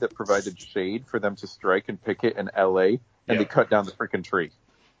tree that provided shade for them to strike and picket in LA, and they cut down the freaking tree.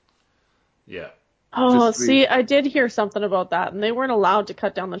 Yeah. Oh, see, I did hear something about that, and they weren't allowed to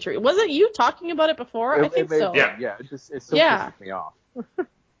cut down the tree. Wasn't you talking about it before? I think so. Yeah, it still pisses me off.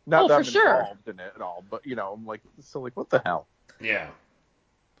 Not that I'm involved in it at all, but I'm like, what the hell? Yeah.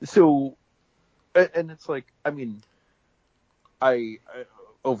 So, and it's like, I mean, I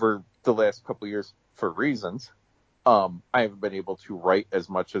over the last couple of years, for reasons, I haven't been able to write as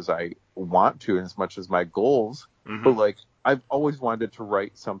much as I want to and as much as my goals. Mm-hmm. But like, I've always wanted to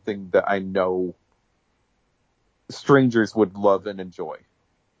write something that I know strangers would love and enjoy.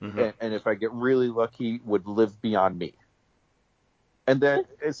 Mm-hmm. And if I get really lucky, would live beyond me. And then,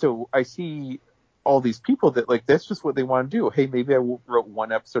 so I see all these people that like, that's just what they want to do. Hey, maybe I wrote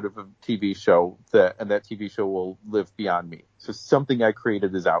one episode of a TV show and that TV show will live beyond me. So something I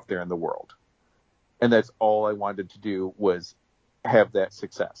created is out there in the world. And that's all I wanted to do was have that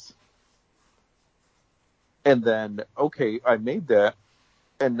success. And then, okay, I made that.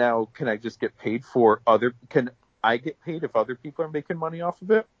 And now can I just get paid can I get paid if other people are making money off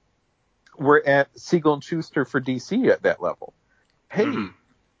of it? We're at Siegel and Schuster for DC at that level. Hey,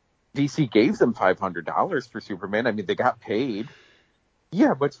 DC gave them $500 for Superman. I mean, they got paid.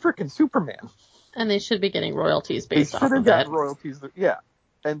 Yeah, but it's freaking Superman. And they should be getting royalties based off of it. They should have gotten royalties. Yeah.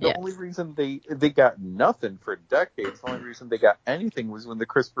 And the only reason they got nothing for decades, the only reason they got anything was when the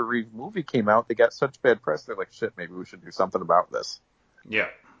Christopher Reeve movie came out. They got such bad press. They're like, shit, maybe we should do something about this. Yeah.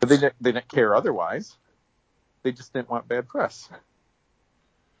 But they didn't care otherwise. They just didn't want bad press.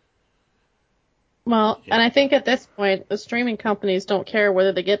 Well, and I think at this point, the streaming companies don't care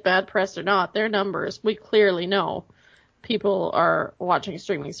whether they get bad press or not. Their numbers, we clearly know people are watching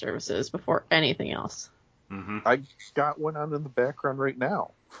streaming services before anything else. Mm-hmm. I got one on in the background right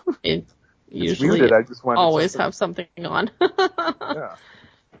now. It's usually muted. I just wanted always have something on. Yeah.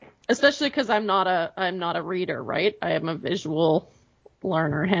 Especially because I'm not a reader, right? I am a visual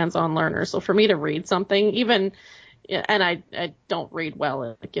learner, hands-on learner. So for me to read something, even, and I don't read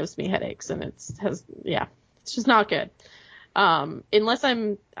well, it gives me headaches, and it's just not good. Unless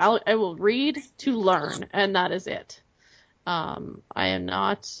I will read to learn, and that is it. I am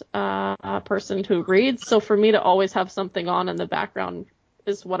not a person who reads, so for me to always have something on in the background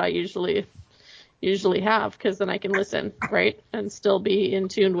is what I usually have, because then I can listen, right, and still be in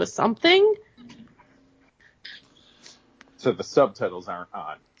tune with something. So the subtitles aren't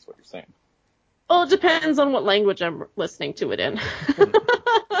on, that's what you're saying. Well, it depends on what language I'm listening to it in.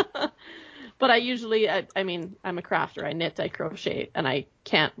 But I usually, I mean, I'm a crafter. I knit, I crochet, and I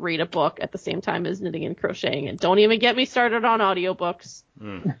can't read a book at the same time as knitting and crocheting. And don't even get me started on audiobooks,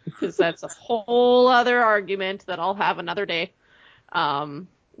 because that's a whole other argument that I'll have another day.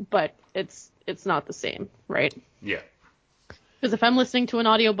 But it's not the same, right? Yeah. Because if I'm listening to an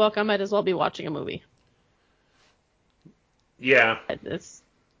audiobook, I might as well be watching a movie. Yeah. It's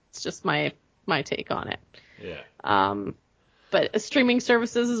just my take on it. Yeah. But streaming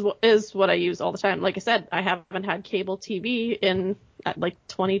services is what I use all the time. Like I said, I haven't had cable TV in like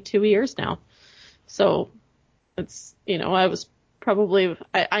 22 years now. So it's, I was probably,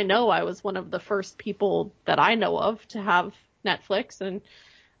 I know I was one of the first people that I know of to have Netflix, and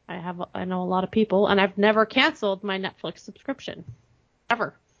I know a lot of people, and I've never canceled my Netflix subscription.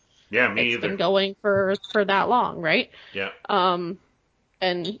 Ever. Yeah, me either. It's been going for that long, right? Yeah. And,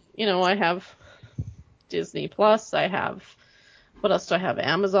 I have Disney Plus, I have, what else do I have?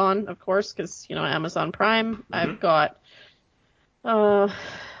 Amazon, of course, because, Amazon Prime. Mm-hmm. I've got,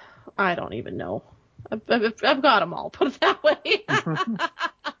 I don't even know. I've got them all, put it that way.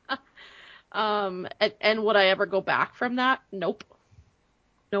 And would I ever go back from that? Nope,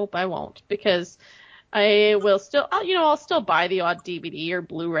 I won't, because I will still, I'll still buy the odd DVD or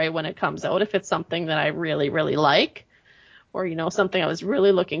Blu-ray when it comes out if it's something that I really, really like, or, something I was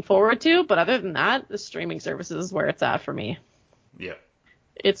really looking forward to. But other than that, the streaming services is where it's at for me. Yeah.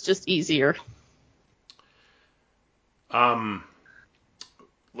 It's just easier. Like,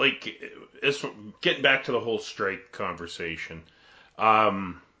 it's getting back to the whole strike conversation.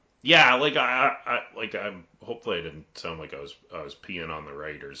 Yeah, I'm hopefully I didn't sound like I was peeing on the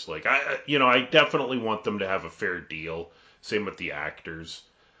writers. Like, I definitely want them to have a fair deal. Same with the actors.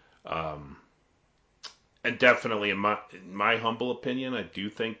 And definitely in my humble opinion, I do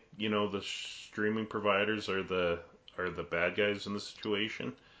think, the streaming providers are the bad guys in the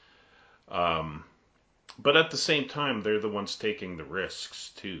situation. But at the same time, they're the ones taking the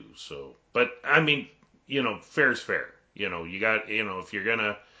risks too. So, but I mean, fair's fair. You got, if you're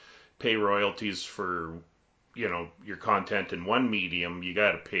gonna pay royalties for, your content in one medium, you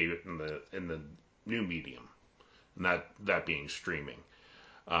got to pay it in the new medium, and that being streaming.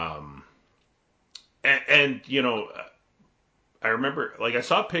 Um, and I remember, like, I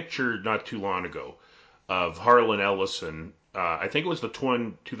saw a picture not too long ago of Harlan Ellison. I think it was the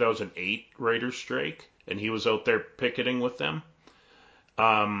 2008 writer's strike, and he was out there picketing with them.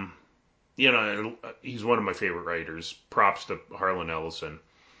 Um, he's one of my favorite writers. Props to Harlan Ellison.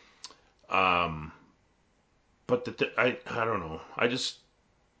 Um, but I don't know. I just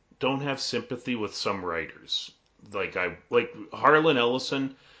don't have sympathy with some writers. Like Harlan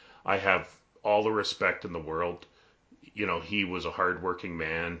Ellison, I have all the respect in the world. He was a hardworking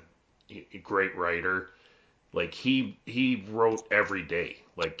man, a great writer. Like he wrote every day.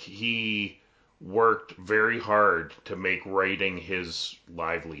 Like he worked very hard to make writing his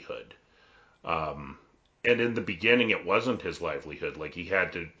livelihood. Um, and in the beginning, it wasn't his livelihood. Like he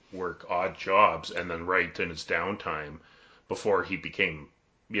had to work odd jobs and then write in his downtime before he became,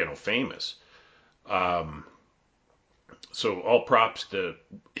 famous. Um, so all props to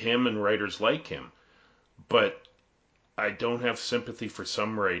him and writers like him. But I don't have sympathy for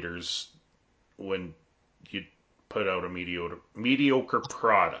some writers when you put out a mediocre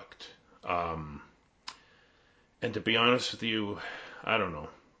product. Um, and to be honest with you, I don't know.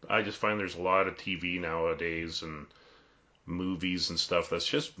 I just find there's a lot of TV nowadays and movies and stuff that's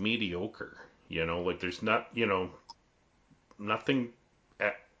just mediocre. Like there's nothing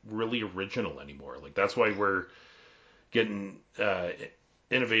really original anymore. Like that's why we're getting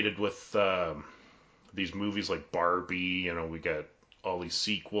innovated with these movies like Barbie. We got all these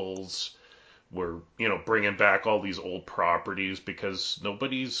sequels. We're bringing back all these old properties because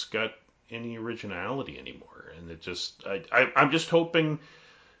nobody's got any originality anymore. And it just I'm just hoping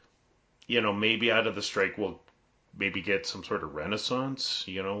maybe out of the strike we'll maybe get some sort of renaissance.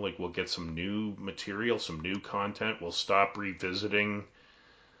 Like we'll get some new material, some new content. We'll stop revisiting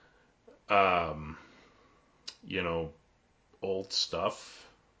um, you know, old stuff.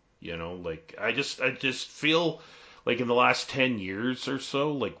 Like I just feel like in the last 10 years or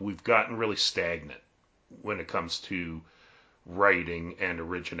so, like we've gotten really stagnant when it comes to writing and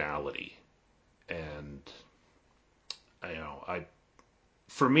originality. And I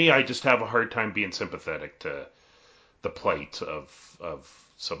for me, I just have a hard time being sympathetic to the plight of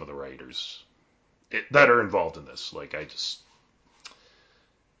some of the writers that are involved in this. Like I just,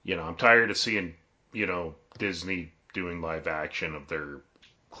 I'm tired of seeing, Disney doing live action of their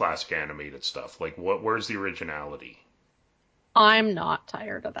classic animated stuff. Like where's the originality? I'm not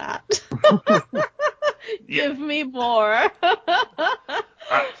tired of that. Yeah. Give me more.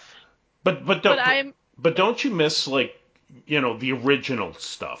 But don't you miss like the original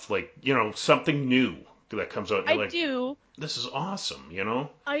stuff, like something new that comes out and you're like, do. This is awesome,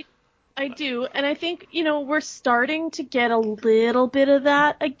 I do, and I think, we're starting to get a little bit of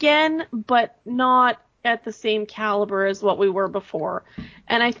that again, but not at the same caliber as what we were before.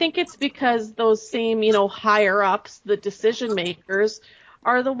 And I think it's because those same, higher ups, the decision makers,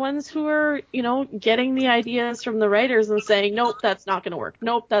 are the ones who are, getting the ideas from the writers and saying, nope, that's not going to work.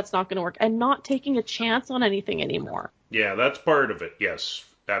 Nope, that's not going to work. And not taking a chance on anything anymore. Yeah, that's part of it. Yes,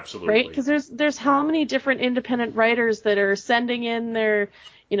 absolutely. Right? Because there's how many different independent writers that are sending in their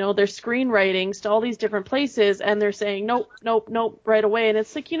screenwritings to all these different places, and they're saying, nope, nope, nope, right away. And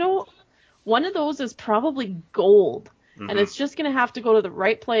it's like, one of those is probably gold. Mm-hmm. And it's just going to have to go to the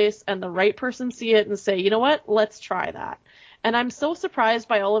right place and the right person see it and say, you know what, let's try that. And I'm so surprised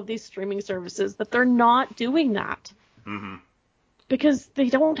by all of these streaming services that they're not doing that. Mm-hmm. Because they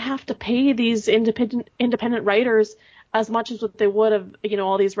don't have to pay these independent writers as much as what they would have,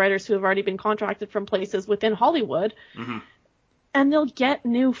 all these writers who have already been contracted from places within Hollywood. Mm-hmm. And they'll get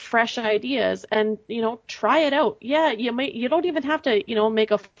new, fresh ideas and, try it out. Yeah, you don't even have to,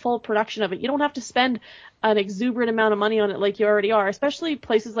 make a full production of it. You don't have to spend an exuberant amount of money on it like you already are, especially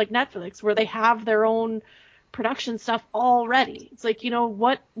places like Netflix where they have their own production stuff already. It's like,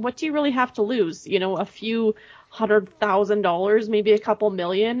 what do you really have to lose? A few $100,000, maybe a couple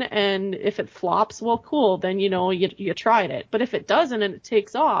million. And if it flops, well, cool. Then, you tried it. But if it doesn't and it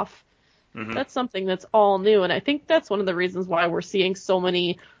takes off, Mm-hmm. that's something that's all new. And I think that's one of the reasons why we're seeing so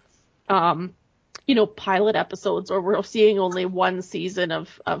many, pilot episodes, or we're seeing only one season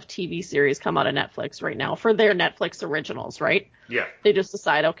of TV series come out of Netflix right now for their Netflix originals, right? Yeah. They just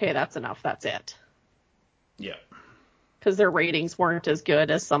decide, okay, that's enough. That's it. Yeah. Because their ratings weren't as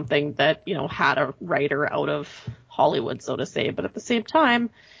good as something that, had a writer out of Hollywood, so to say. But at the same time,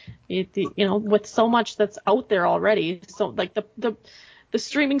 with so much that's out there already, so like the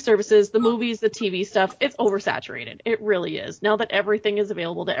streaming services, the movies, the TV stuff, it's oversaturated. It really is. Now that everything is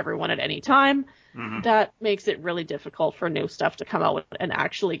available to everyone at any time, that makes it really difficult for new stuff to come out and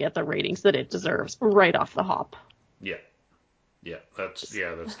actually get the ratings that it deserves right off the hop. Yeah. Yeah, that's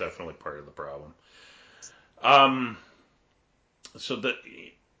definitely part of the problem. So the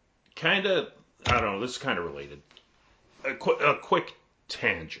kind of, I don't know, this is kind of related. A quick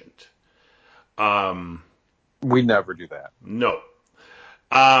tangent. We never do that. No.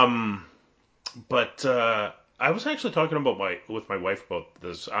 But I was actually talking with my wife about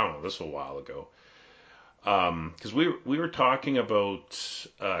this. I don't know. This was a while ago. Because we were talking about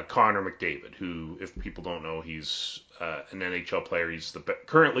Connor McDavid, who, if people don't know, he's an NHL player. He's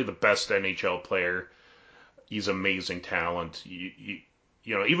currently the best NHL player. He's amazing talent.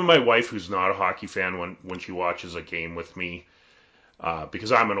 Even my wife, who's not a hockey fan, when she watches a game with me,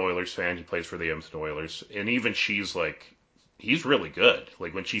 because I'm an Oilers fan, he plays for the Edmonton Oilers, and even she's like, he's really good.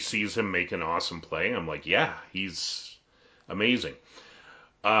 Like when she sees him make an awesome play, I'm like, yeah, he's amazing.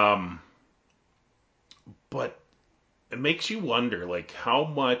 But it makes you wonder, like, how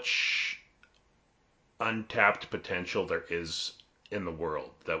much untapped potential there is in the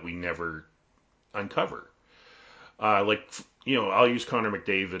world that we never uncover. I'll use Connor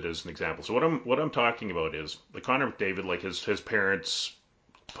McDavid as an example. So what I'm talking about is like Connor McDavid, like his parents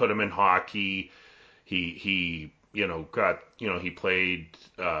put him in hockey. He he played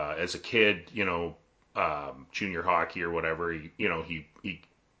as a kid, junior hockey or whatever. He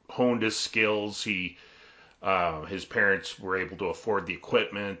honed his skills. His parents were able to afford the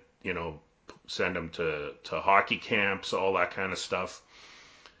equipment, send him to hockey camps, all that kind of stuff.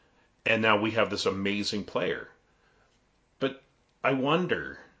 And now we have this amazing player. But I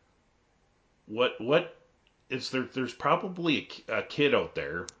wonder, what is there? There's probably a kid out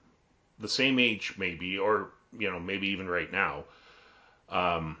there, the same age maybe, or maybe even right now,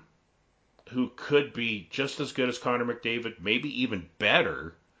 who could be just as good as Connor McDavid, maybe even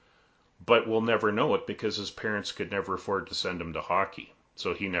better, but we'll never know it because his parents could never afford to send him to hockey,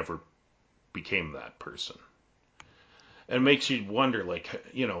 so he never became that person. And it makes you wonder,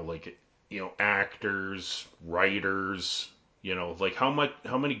 actors, writers, like how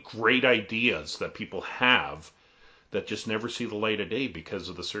many great ideas that people have that just never see the light of day because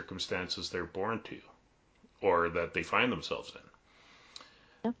of the circumstances they're born to or that they find themselves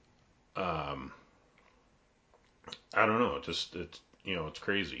in. Yeah. I don't know. It's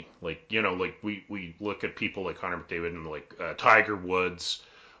crazy. Like we look at people like Connor McDavid and like Tiger Woods,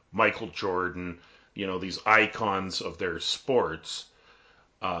 Michael Jordan, these icons of their sports.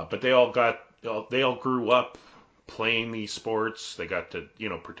 But they all grew up playing these sports. They got to,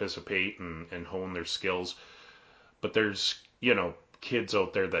 participate and hone their skills. But there's, kids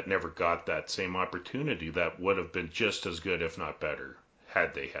out there that never got that same opportunity that would have been just as good, if not better,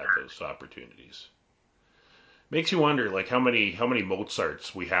 had they had those opportunities. Makes you wonder, like, how many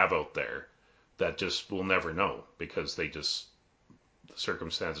Mozarts we have out there that just we'll never know because the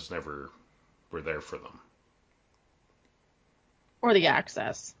circumstances never were there for them. Or the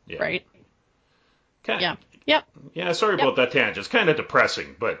access, yeah. Right? Yeah. Yep. Yeah, sorry about that tangent. It's kind of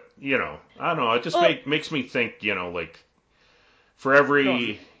depressing, but, I don't know. It just makes me think, like, for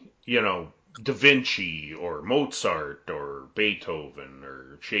every, Da Vinci or Mozart or Beethoven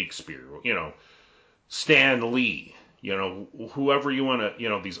or Shakespeare, Stan Lee, whoever you want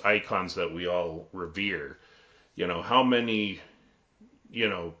to, these icons that we all revere, how many,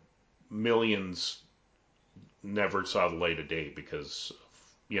 millions never saw the light of day because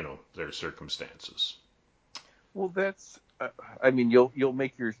of, their circumstances. Well, that's.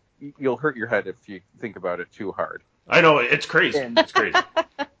 You'll hurt your head if you think about it too hard. I know it's crazy. It's crazy.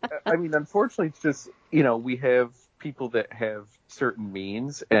 Unfortunately, it's just we have people that have certain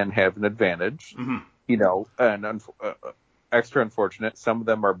means and have an advantage. Mm-hmm. And extra unfortunate. Some of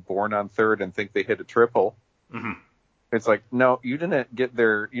them are born on third and think they hit a triple. Mm-hmm. It's like, no, you didn't get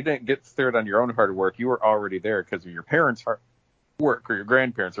there. You didn't get third on your own hard work. You were already there because of your parents' hard work or your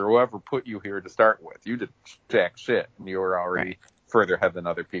grandparents or whoever put you here to start with. You did jack shit, and you were already further ahead than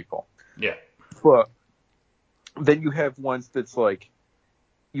other people. Yeah. But then you have ones that's like,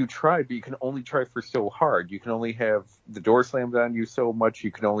 you tried, but you can only try for so hard. You can only have the door slammed on you so much.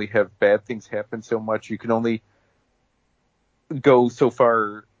 You can only have bad things happen so much. You can only go so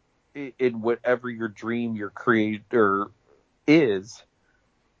far in whatever your dream, your creator is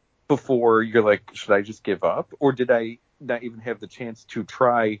before you're like, should I just give up? Or did I not even have the chance to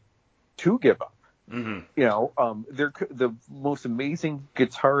try to give up? Mm-hmm. The most amazing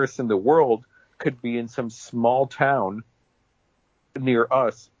guitarists in the world could be in some small town near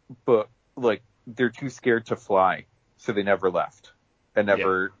us, but like they're too scared to fly, so they never left and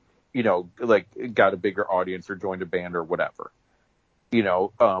never, like got a bigger audience or joined a band or whatever.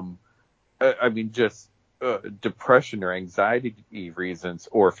 I mean, just depression or anxiety reasons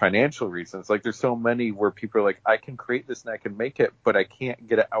or financial reasons. Like, there's so many where people are like, I can create this and I can make it, but I can't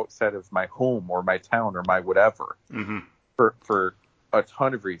get it outside of my home or my town or my whatever. Mm-hmm. For a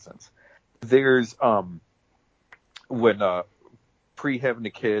ton of reasons. There's when pre having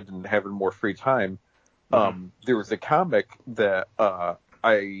a kid and having more free time, there was a comic that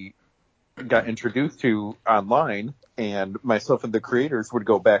I got introduced to online, and myself and the creators would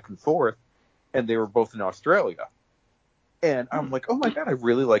go back and forth, and they were both in Australia. And I'm like, oh my God, I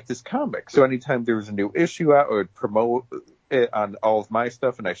really like this comic. So anytime there was a new issue out, I would promote it on all of my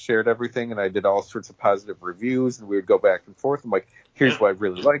stuff, and I shared everything, and I did all sorts of positive reviews, and we would go back and forth. I'm like, here's what I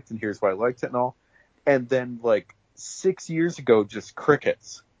really liked, and here's why I liked it and all. And then, like, 6 years ago, just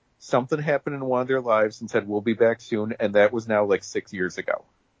crickets. Something happened in one of their lives and said, we'll be back soon, and that was now, like, 6 years ago.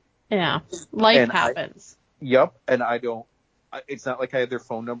 Yeah, life And happens. and I don't, it's not like I had their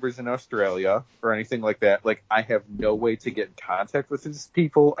phone numbers in Australia or anything like that. Like, I have no way to get in contact with these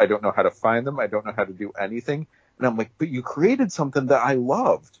people. I don't know how to find them. I don't know how to do anything. And I'm like, but you created something that I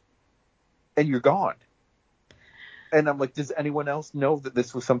loved, and you're gone. And I'm like, does anyone else know that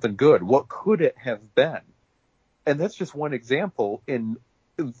this was something good? What could it have been? And that's just one example in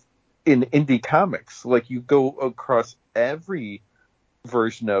indie comics. Like, you go across every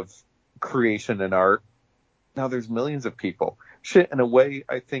version of creation and art. Now there's millions of people. Shit, in a way,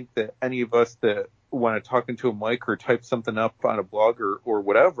 I think that any of us that want to talk into a mic or type something up on a blog or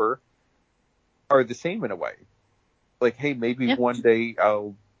whatever are the same in a way. Like, hey, maybe one day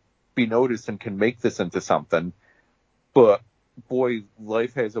I'll be noticed and can make this into something. But boy,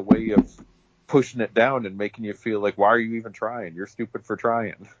 life has a way of pushing it down and making you feel like, why are you even trying? You're stupid for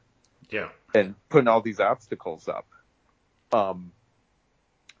trying. Yeah. And putting all these obstacles up.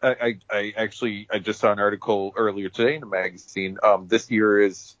 I just saw an article earlier today in a magazine. This year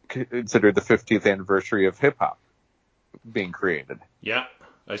is considered the 50th anniversary of hip hop being created. Yeah,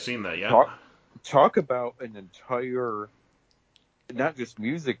 I seen that. Yeah. Talk about an entire, not just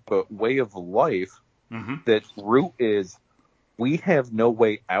music, but way of life. Mm-hmm. That root is, we have no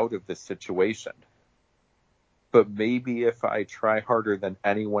way out of this situation. But maybe if I try harder than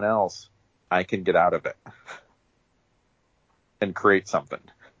anyone else, I can get out of it and create something.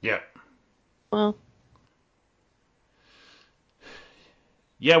 Yeah. Well,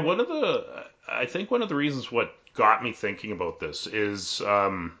 yeah. I think one of the reasons what got me thinking about this is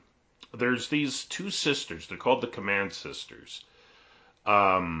there's these two sisters. They're called the Command Sisters.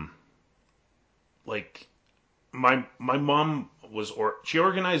 Like my mom she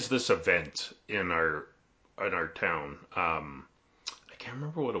organized this event in our town. I can't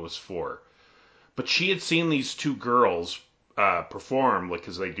remember what it was for, but she had seen these two girls perform, like,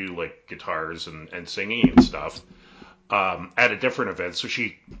 because they do like guitars and singing and stuff at a different event. So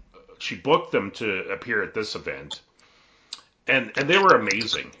she booked them to appear at this event, and they were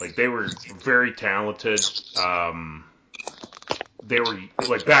amazing. Like, they were very talented. They were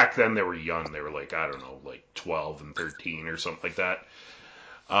like, back then they were young. They were like, I don't know, like 12 and 13 or something like that.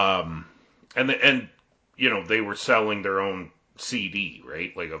 And they were selling their own CD,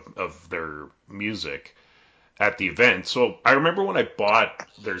 right? Like, of their music at the event. So I remember when I bought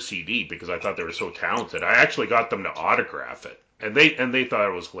their CD, because I thought they were so talented, I actually got them to autograph it. And they thought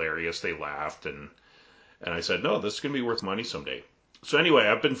it was hilarious. They laughed, and I said, no, this is going to be worth money someday. So anyway,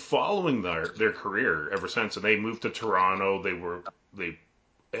 I've been following their career ever since, and they moved to Toronto. They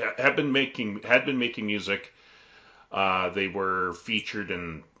had been making music. They were featured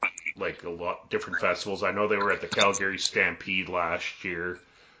in like a lot different festivals. I know they were at the Calgary Stampede last year.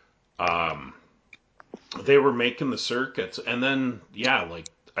 They were making the circuits, and then like,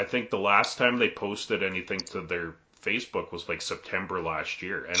 I think the last time they posted anything to their Facebook was like September last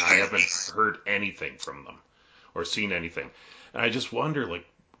year, and I haven't heard anything from them or seen anything. And I just wonder, like,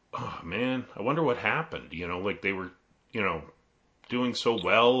 oh man, I wonder what happened. Like, they were, doing so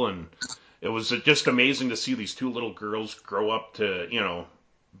well, and it was just amazing to see these two little girls grow up to,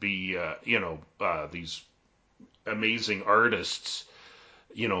 be, these amazing artists.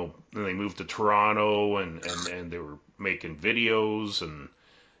 And they moved to Toronto, and they were making videos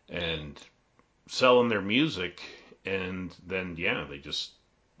and selling their music, and then they just,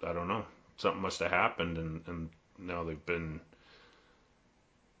 I don't know, something must have happened, and now they've been,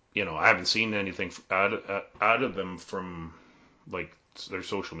 I haven't seen anything out of them from like their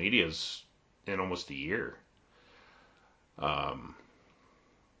social medias in almost a year. Um,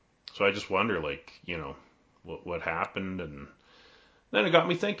 So I just wonder, like, what happened, and then it got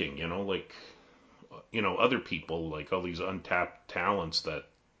me thinking, like, other people, like all these untapped talents that,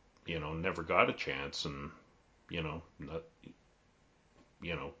 never got a chance, and, that,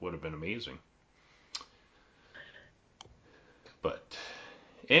 would have been amazing. But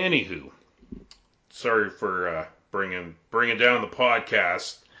anywho, sorry for bringing down the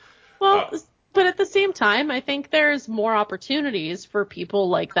podcast. Well, but at the same time, I think there's more opportunities for people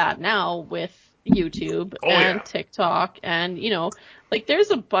like that now with YouTube and TikTok, and like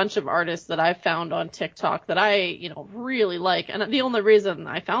there's a bunch of artists that I've found on TikTok that I really like, and the only reason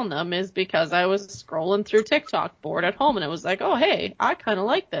I found them is because I was scrolling through TikTok bored at home, and it was like, oh hey, I kind of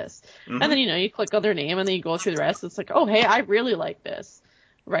like this, and then you click on their name, and then you go through the rest, it's like, oh hey, I really like this,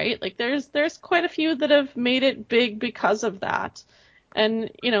 right? Like there's quite a few that have made it big because of that,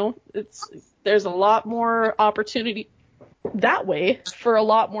 and there's a lot more opportunity that way for a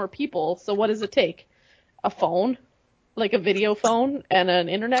lot more people. So what does it take? A phone, like a video phone, and an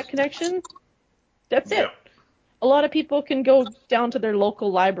internet connection? That's it. A lot of people can go down to their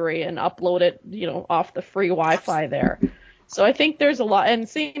local library and upload it, off the free Wi-Fi there. So I think there's a lot, and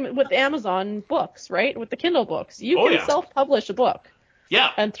same with Amazon books, right? With the Kindle books. You can self-publish a book. Yeah.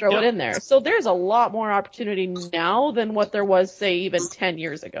 And throw it in there. So there's a lot more opportunity now than what there was, say, even 10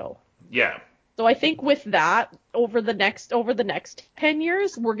 years ago. Yeah. So I think with that, over the next 10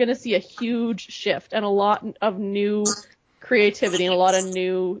 years, we're going to see a huge shift and a lot of new creativity and a lot of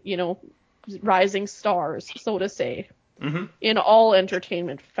new, rising stars, so to say, in all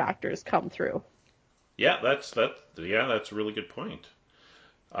entertainment factors come through. Yeah, that's a really good point.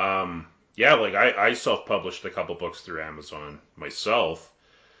 Yeah, like I self-published a couple books through Amazon myself.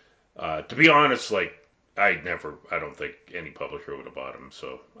 To be honest, like I don't think any publisher would have bought them.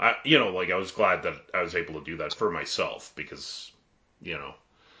 So I was glad that I was able to do that for myself because,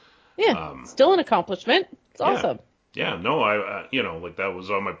 still an accomplishment. It's awesome. Yeah, no, I like that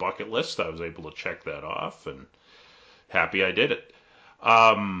was on my bucket list. I was able to check that off, and happy I did it.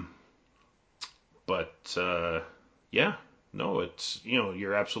 But yeah, no, it's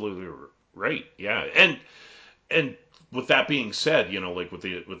you're absolutely right. Yeah, and with that being said, like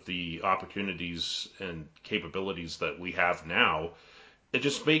with the opportunities and capabilities that we have now, it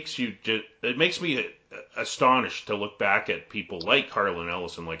makes me astonished to look back at people like Harlan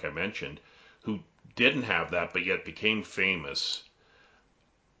Ellison, like I mentioned, who didn't have that but yet became famous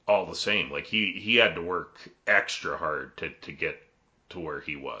all the same. Like he had to work extra hard to get to where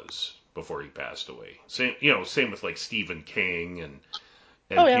he was before he passed away. Same with like Stephen King and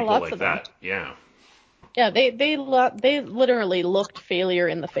people like that. Yeah. Yeah, they literally looked failure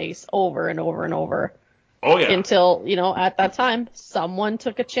in the face over and over and over. Oh yeah. Until, at that time, someone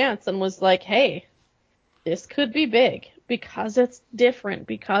took a chance and was like, hey, this could be big because it's different,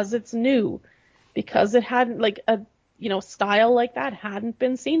 because it's new, because it hadn't, like, a, style like that hadn't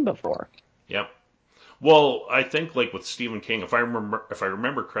been seen before. Yep. Well, I think like with Stephen King, if I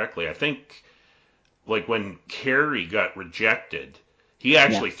remember correctly, I think like when Carrie got rejected, he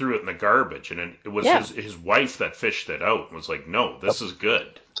actually threw it in the garbage, and it was his wife that fished it out and was like, "No, this is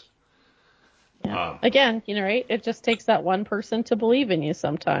good." Yeah. Again, right? It just takes that one person to believe in you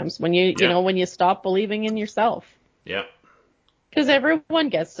sometimes when when you stop believing in yourself. Yeah. Because everyone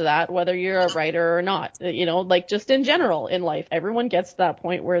gets to that, whether you're a writer or not. Like just in general in life, everyone gets to that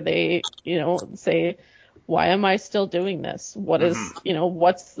point where they, say, why am I still doing this? What is,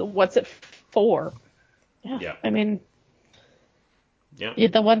 what's it for? Yeah. I mean,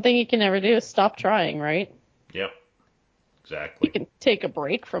 the one thing you can never do is stop trying, right? Yep. Exactly. You can take a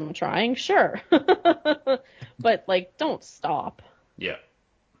break from trying, sure. But like, don't stop. Yeah.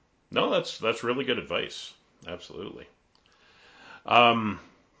 No, that's really good advice. Absolutely. All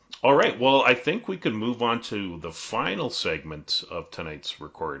right. Well, I think we can move on to the final segment of tonight's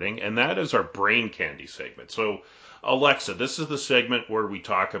recording, and that is our brain candy segment. So, Alexa, this is the segment where we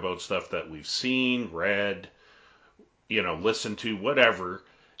talk about stuff that we've seen, read, listened to, whatever,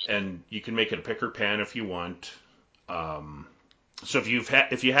 and you can make it a pick or pan if you want. So if you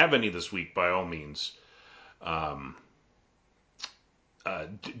have any this week, by all means. Do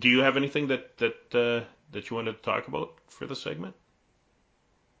you have anything that you wanted to talk about for the segment?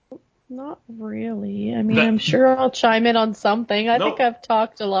 Not really. I mean, I'm sure I'll chime in on something. I think I've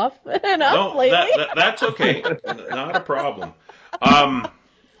talked enough lately. That's okay. Not a problem.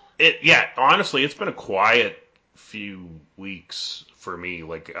 Honestly, it's been a quiet few weeks for me.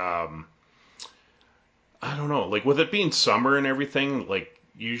 Like, I don't know. Like, with it being summer and everything, like,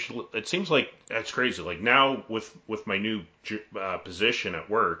 usually, it seems like that's crazy. Like, now with my new position at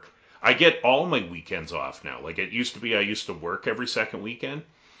work, I get all my weekends off now. Like, it used to be I used to work every second weekend.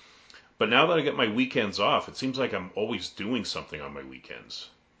 But now that I get my weekends off, it seems like I'm always doing something on my weekends.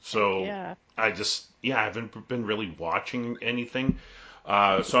 So Yeah. I haven't been really watching anything.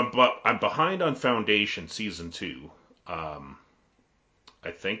 I'm behind on Foundation season 2. Um, I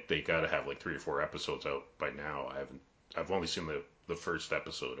think they got to have like 3 or 4 episodes out by now. I've only seen the first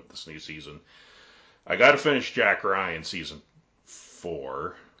episode of this new season. I got to finish Jack Ryan season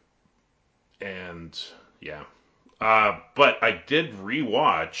 4, and yeah. But I did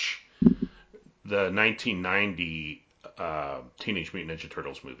rewatch the 1990 Teenage Mutant Ninja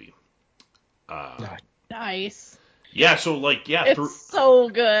Turtles movie. Uh, Nice. yeah, so like It's so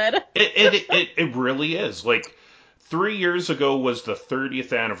good. it really is. Like 3 years ago was the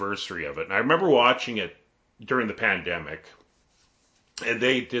 30th anniversary of it, and I remember watching it during the pandemic, and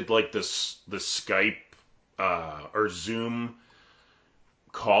they did like the Skype or Zoom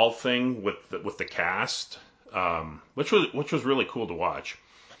call thing with the cast, which was really cool to watch.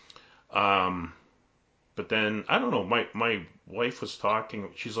 Um, but then I don't know, my wife was talking.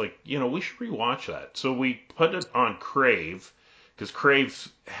 She's like, we should rewatch that. So we put it on Crave because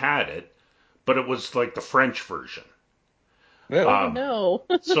Crave had it, but it was like the French version. Really? Oh Um, no.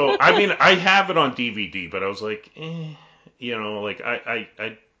 so I mean, I have it on DVD, but I was like, like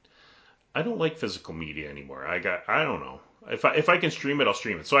I don't like physical media anymore. I don't know. If I can stream it, I'll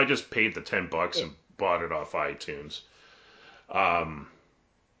stream it. So I just paid the $10 and bought it off iTunes. Um,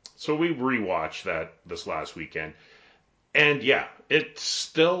 so we rewatched that this last weekend, and yeah, it's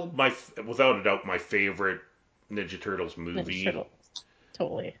still without a doubt my favorite Ninja Turtles Ninja movie, Turtles.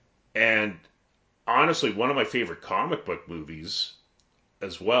 Totally. and honestly, one of my favorite comic book movies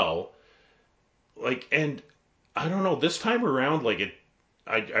as well. Like, and I don't know, this time around, like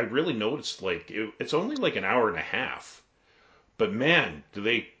I really noticed like it's only like an hour and a half. But man, do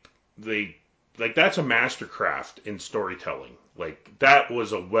they like that's a mastercraft in storytelling. Like that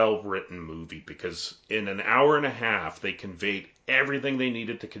was a well-written movie because in an hour and a half they conveyed everything they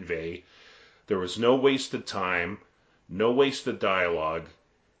needed to convey. There was no wasted time, no wasted dialogue,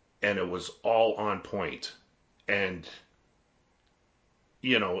 and it was all on point. And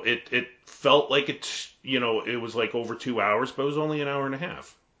it felt like it was like over 2 hours, but it was only an hour and a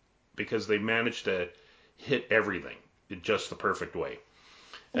half because they managed to hit everything in just the perfect way.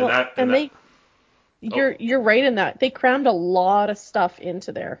 And Well, that and and that they oh you're right in that. They crammed a lot of stuff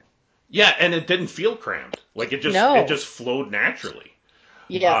into there. yeah, and it didn't feel crammed. Like it No. just flowed naturally.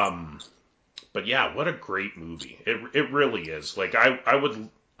 Yes. Um, but yeah, what a great movie. It really is. Like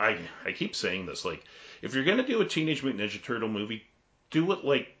I keep saying this. Like if you're gonna do a Teenage Mutant Ninja Turtle movie, do it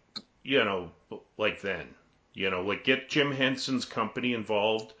like you know like then. Like get Jim Henson's company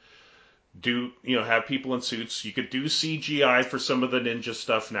involved. Have people in suits. You could do CGI for some of the ninja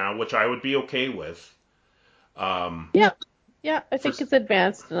stuff now, which I would be okay with. Um, Yeah. Yeah, I for think it's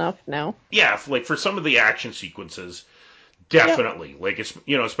advanced enough now. yeah, like for some of the action sequences, Yep. definitely. Like it's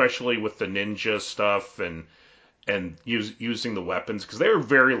especially with the ninja stuff and using the weapons because they were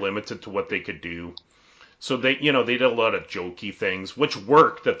very limited to what they could do. So they did a lot of jokey things, which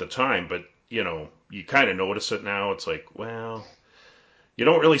worked at the time, but you kind of notice it now. It's like, well, you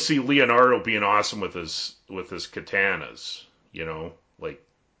don't really see Leonardo being awesome with his katanas, like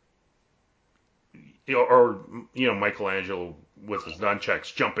or Michelangelo with his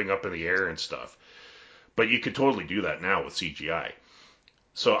nunchucks jumping up in the air and stuff. But you could totally do that now with CGI.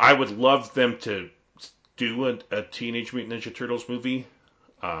 So I would love them to do a Teenage Mutant Ninja Turtles movie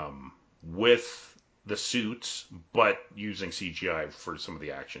with the suits, but using CGI for some of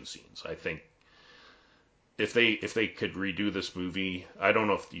the action scenes. I think if they could redo this movie, I don't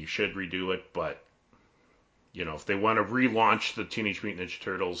know if you should redo it, but if they want to relaunch the Teenage Mutant Ninja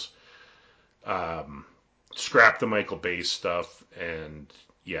Turtles, um, scrap the Michael Bay stuff, and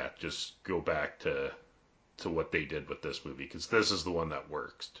yeah, just go back to what they did with this movie because this is the one that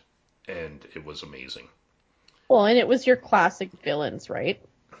worked, and it was amazing. Well, and it was your classic villains, right?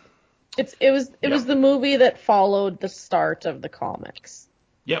 It was Yep, the movie that followed the start of the comics,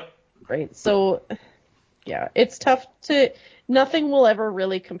 yep, right? So yeah, it's tough to. Nothing will ever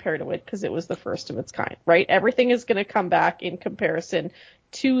really compare to it because it was the first of its kind, right? Everything is going to come back in comparison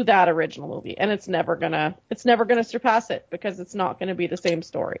to that original movie, and it's never gonna surpass it because it's not going to be the same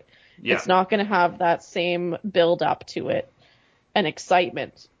story. yeah, It's not going to have that same build up to it and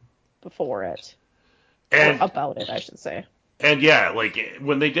excitement before it or and about it, I should say. and yeah, like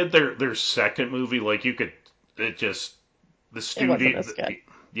when they did their second movie, like it just the It wasn't studio, as good.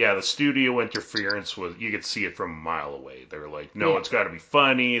 yeah, the studio interference was you could see it from a mile away. They're like, no, Yeah. it's got to be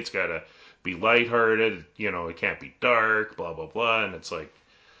funny, it's got to be lighthearted, it can't be dark, blah blah blah, and it's like,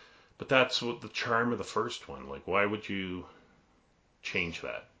 but that's what the charm of the first one. Like, why would you change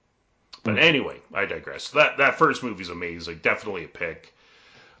that? But anyway, I digress. That first movie's amazing. Definitely a pick.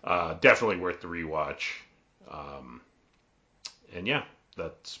 Definitely worth the rewatch. And yeah,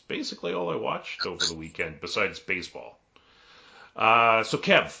 that's basically all I watched over the weekend besides baseball. So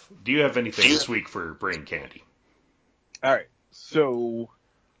Kev, do you have anything this week for Brain Candy? All right. So,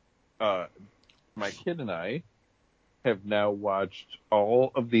 my kid and I have now watched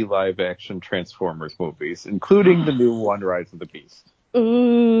all of the live-action Transformers movies, including the new one, Rise of the Beast.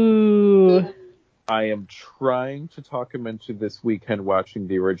 Ooh. I am trying to talk him into this weekend watching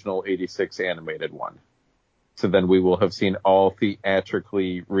the original 86 animated one. So then we will have seen all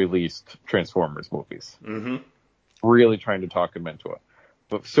theatrically released Transformers movies. Mm-hmm. Really trying to talk him into it.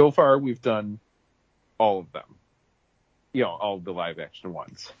 But so far, we've done all of them. All of the live-action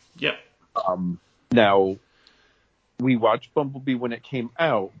ones. Yep. Now, we watched Bumblebee when it came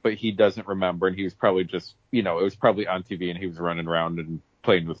out, but he doesn't remember, and he was probably just, it was probably on TV, and he was running around and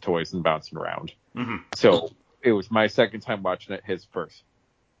playing with toys and bouncing around. Mm-hmm. So it was my second time watching it, his first.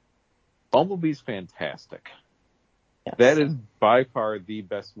 Bumblebee's fantastic. Yes. That is by far the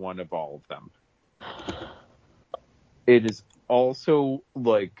best one of all of them. It is also,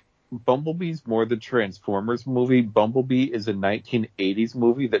 Bumblebee's more the Transformers movie. Bumblebee is a 1980s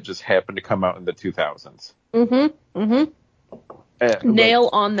movie that just happened to come out in the 2000s. Mm-hmm. Mm-hmm. Nail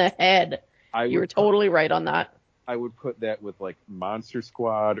on the head. You were totally right on that. I would put that with, Monster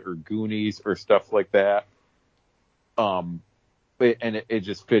Squad or Goonies or stuff like that. It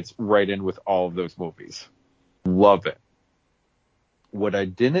just fits right in with all of those movies. Love it. What I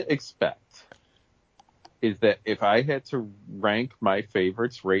didn't expect is that if I had to rank my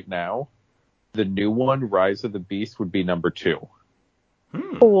favorites right now, the new one, Rise of the Beast, would be number 2.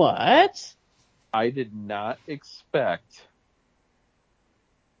 What? I did not expect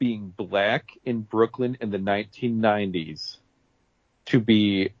being black in Brooklyn in the 1990s to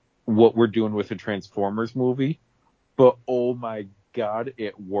be what we're doing with a Transformers movie, but oh my God,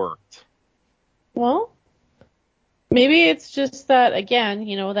 it worked. Well, maybe it's just that, again,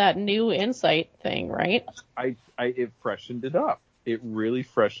 that new insight thing, right? It freshened it up. It really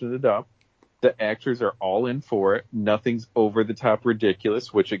freshened it up. The actors are all in for it. Nothing's over the top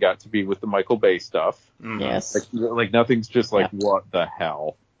ridiculous, which it got to be with the Michael Bay stuff. Mm-hmm. Yes. Nothing's just what the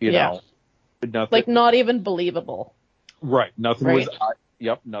hell, you know? Nothing, not even believable. Right. Nothing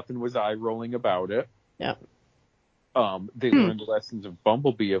was eye rolling about it. Yep. They learned the lessons of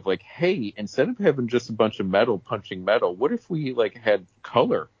Bumblebee of hey, instead of having just a bunch of metal punching metal, what if we had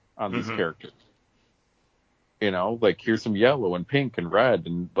color on these characters? Here's some yellow and pink and red,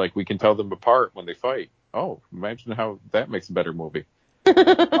 and we can tell them apart when they fight. Oh, imagine how that makes a better movie. The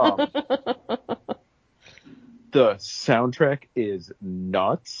soundtrack is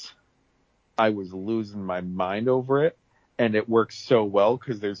nuts. I was losing my mind over it, and it works so well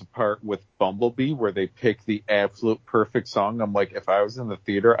because there's a part with Bumblebee where they pick the absolute perfect song. I'm like, if I was in the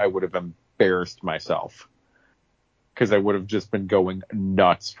theater, I would have embarrassed myself because I would have just been going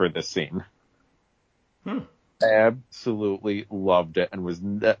nuts for this scene. Absolutely loved it,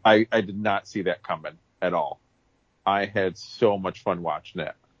 and I did not see that coming at all. I had so much fun watching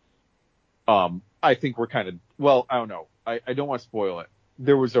it. I think we're kind of, I don't know. I don't want to spoil it.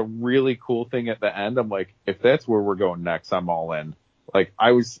 There was a really cool thing at the end. I'm like, if that's where we're going next, I'm all in.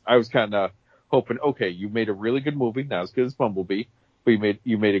 I was kind of hoping, okay, you made a really good movie, not as good as Bumblebee, but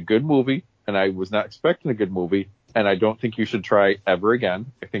you made a good movie, and I was not expecting a good movie, and I don't think you should try ever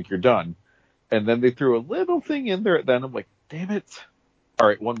again. I think you're done. And then they threw a little thing in there at the end. I'm like, damn it. All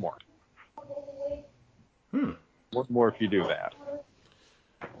right, one more. One more if you do that.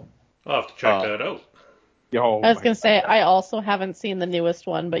 I'll have to check that out. I was going to say, I also haven't seen the newest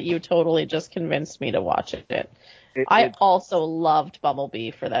one, but you totally just convinced me to watch it. I also loved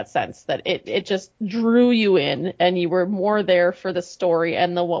Bumblebee for that sense, that it just drew you in, and you were more there for the story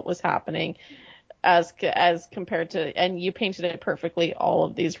and what was happening as compared to, and you painted it perfectly, all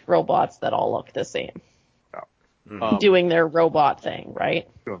of these robots that all look the same. Doing their robot thing, right?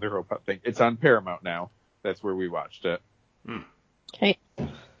 Doing their robot thing. It's on Paramount now. That's where we watched it. Okay.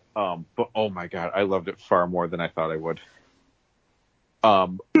 But oh my God, I loved it far more than I thought I would.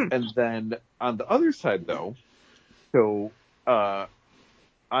 And then on the other side though, so I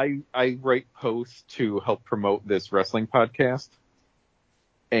write posts to help promote this wrestling podcast.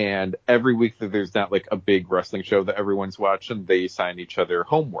 And every week that there's not a big wrestling show that everyone's watching, they assign each other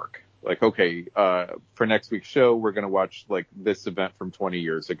homework. Okay, for next week's show, we're going to watch this event from 20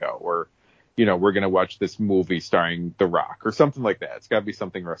 years ago, or, we're going to watch this movie starring The Rock or something like that. It's got to be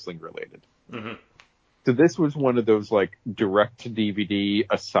something wrestling related. Mm-hmm. So this was one of those direct to DVD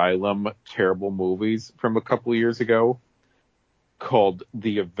Asylum terrible movies from a couple of years ago. called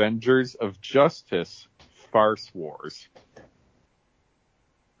The Avengers of Justice Farce Wars.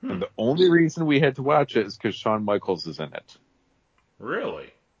 And the only reason we had to watch it is because Shawn Michaels is in it.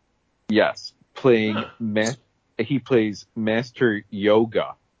 Really? Yes. He plays Master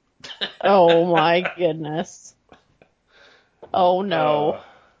Yoga. Oh my goodness. Oh no.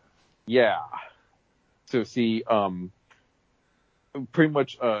 Yeah. So see, pretty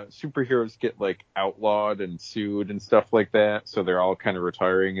much superheroes get like outlawed and sued and stuff like that, so they're all kind of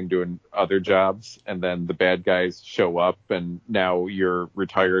retiring and doing other jobs, and then the bad guys show up, and now you're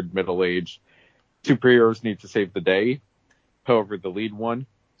retired, middle-aged superheroes need to save the day. However, the lead one,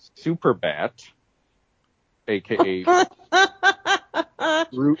 Superbat, aka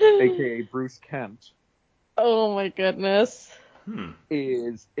Bruce Kent, Oh my goodness.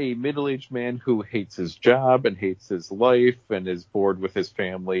 is a middle-aged man who hates his job and hates his life and is bored with his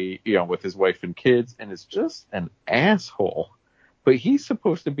family, with his wife and kids, and is just an asshole. But he's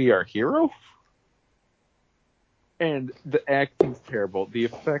supposed to be our hero? And the acting's terrible. The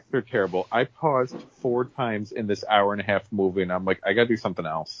effects are terrible. I paused 4 times in this hour-and-a-half movie, and I'm like, I gotta do something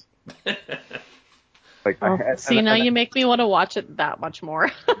else. Now you make me want to watch it that much more.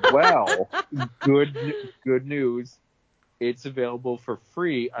 Well, good news. It's available for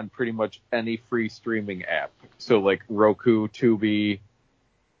free on pretty much any free streaming app. So like Roku, Tubi,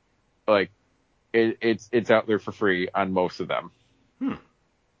 like it's out there for free on most of them.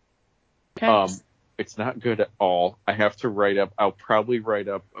 Okay. It's not good at all. I have to I'll probably write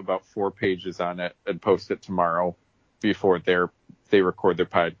up about 4 pages on it and post it tomorrow before they record their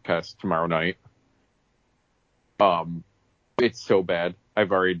podcast tomorrow night. It's so bad.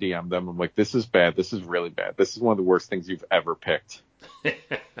 I've already DM'd them. I'm like, this is bad. This is really bad. This is one of the worst things you've ever picked.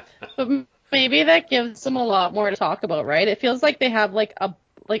 But maybe that gives them a lot more to talk about, right? It feels like they have like a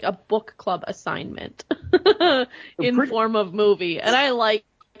book club assignment in form of movie, and I like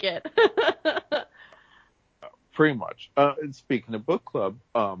it. Pretty much. Speaking of book club,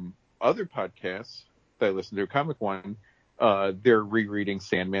 other podcasts that I listen to, Comic One, they're rereading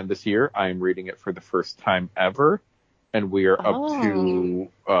Sandman this year. I'm reading it for the first time ever. And we are up to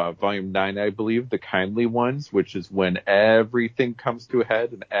volume 9, I believe, The Kindly Ones, which is when everything comes to a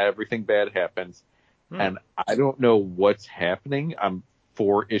head and everything bad happens. And I don't know what's happening. I'm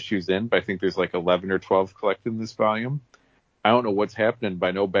 4 issues in, but I think there's like 11 or 12 collected in this volume. I don't know what's happening, but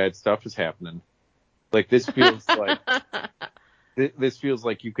I know bad stuff is happening. Like, this feels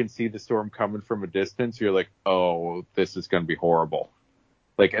like you can see the storm coming from a distance. You're like, oh, this is going to be horrible.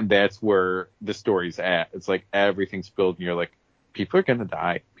 Like, and that's where the story's at. It's like everything's spilled, and you're like, people are going to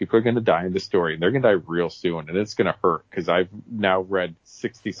die. People are going to die in this story, and they're going to die real soon, and it's going to hurt, because I've now read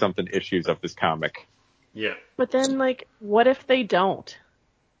 60-something issues of this comic. Yeah. But then, like, what if they don't?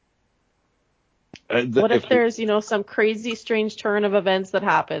 What if there's, some crazy, strange turn of events that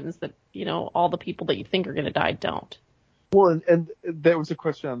happens that, all the people that you think are going to die don't? Well, and that was a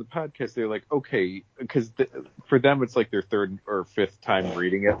question on the podcast. They're like, okay, because for them, it's like their 3rd or 5th time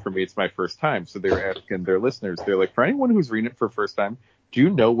reading it. For me, it's my first time. So they're asking their listeners, they're like, for anyone who's reading it for the first time, do you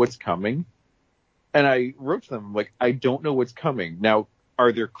know what's coming? And I wrote to them, like, I don't know what's coming. Now,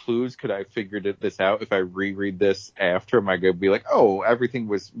 are there clues? Could I have figured this out if I reread this after? Am I going to be like, oh, everything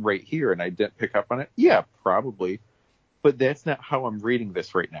was right here and I didn't pick up on it? Yeah, probably. But that's not how I'm reading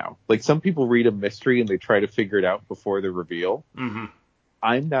this right now. Like, some people read a mystery and they try to figure it out before the reveal. Mm-hmm.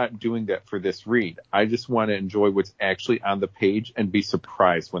 I'm not doing that for this read. I just want to enjoy what's actually on the page and be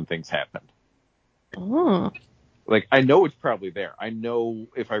surprised when things happen. Oh. Like, I know it's probably there. I know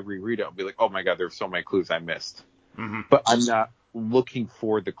if I reread it, I'll be like, oh my God, there's so many clues I missed. Mm-hmm. But I'm not looking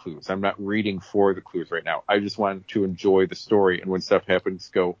for the clues. I'm not reading for the clues right now. I just want to enjoy the story. And when stuff happens,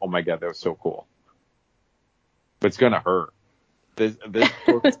 go, oh my God, that was so cool. But it's going to hurt. This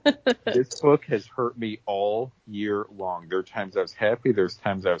book has hurt me all year long. There are times I was happy. There's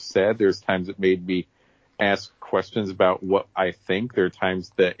times I was sad. There's times it made me ask questions about what I think. There are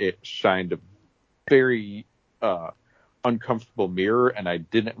times that it shined a very uncomfortable mirror, and I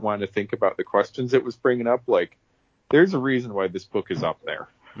didn't want to think about the questions it was bringing up. Like, there's a reason why this book is up there.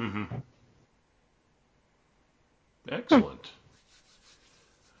 Mm-hmm. Excellent.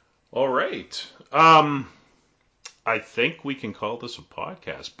 All right. I think we can call this a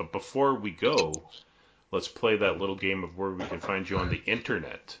podcast, but before we go, let's play that little game of where we can find you on the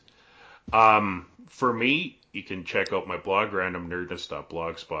internet. For me, you can check out my blog,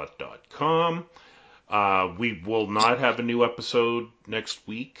 randomnerdness.blogspot.com. We will not have a new episode next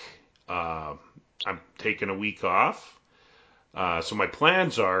week. I'm taking a week off. So my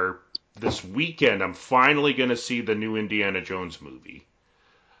plans are this weekend, I'm finally going to see the new Indiana Jones movie.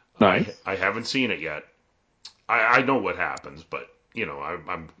 Nice. I haven't seen it yet. I know what happens, but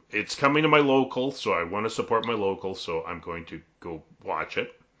I'm it's coming to my local, so I want to support my local, so I'm going to go watch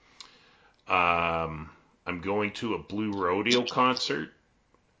it. I'm going to a Blue Rodeo concert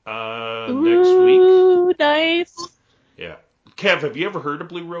next week. Ooh, nice. Yeah. Kev, have you ever heard of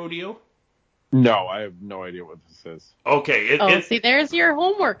Blue Rodeo? No, I have no idea what this is. Okay, See, there's your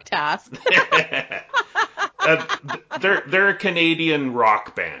homework task. uh, they're a Canadian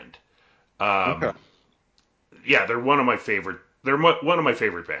rock band. Okay. Yeah, they're one of my favorite. One of my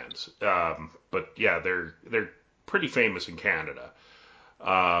favorite bands. But yeah, they're pretty famous in Canada.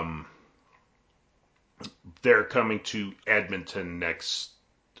 Um, they're coming to Edmonton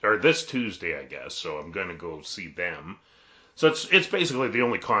this Tuesday, I guess. So I'm gonna go see them. So it's basically the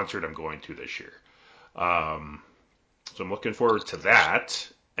only concert I'm going to this year. Um, so I'm looking forward to that.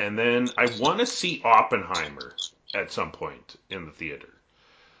 And then I want to see Oppenheimer at some point in the theater.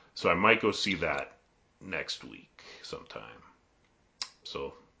 So I might go see that next week sometime.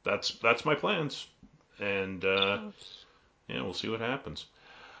 So that's my plans. And yeah, we'll see what happens.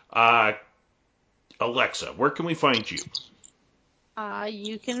 Uh, Alexa, where can we find you?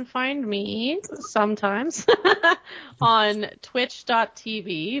 You can find me sometimes on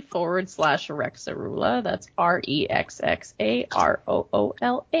twitch.tv/Rexaroola. That's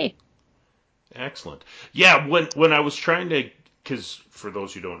REXXAROOLA. Excellent. Yeah, when I was trying to, because for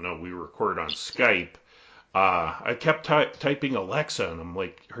those who don't know, we record on Skype. I kept typing Alexa, and I'm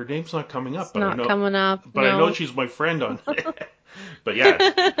like, her name's not coming up, It's not coming up. but I know No. she's my friend on. But yeah,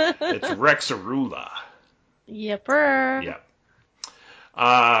 it's Rexaroola. Yepper. Yeah.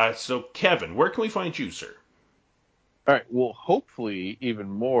 So Kevin, where can we find you, sir? All right. Well, hopefully, even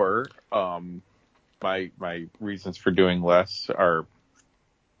more. My reasons for doing less are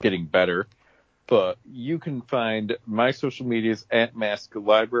getting better. But you can find my social medias at Mask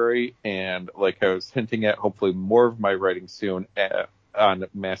Library, and like I was hinting at, hopefully more of my writing soon on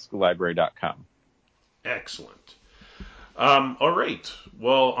masklibrary.com. Excellent. All right.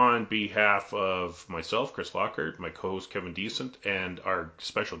 Well, on behalf of myself, Chris Lockhart, my co-host Kevin Decent, and our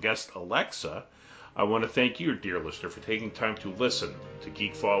special guest Alexa, I want to thank you, dear listener, for taking time to listen to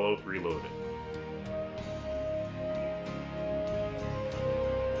Geek Fallout Reloaded.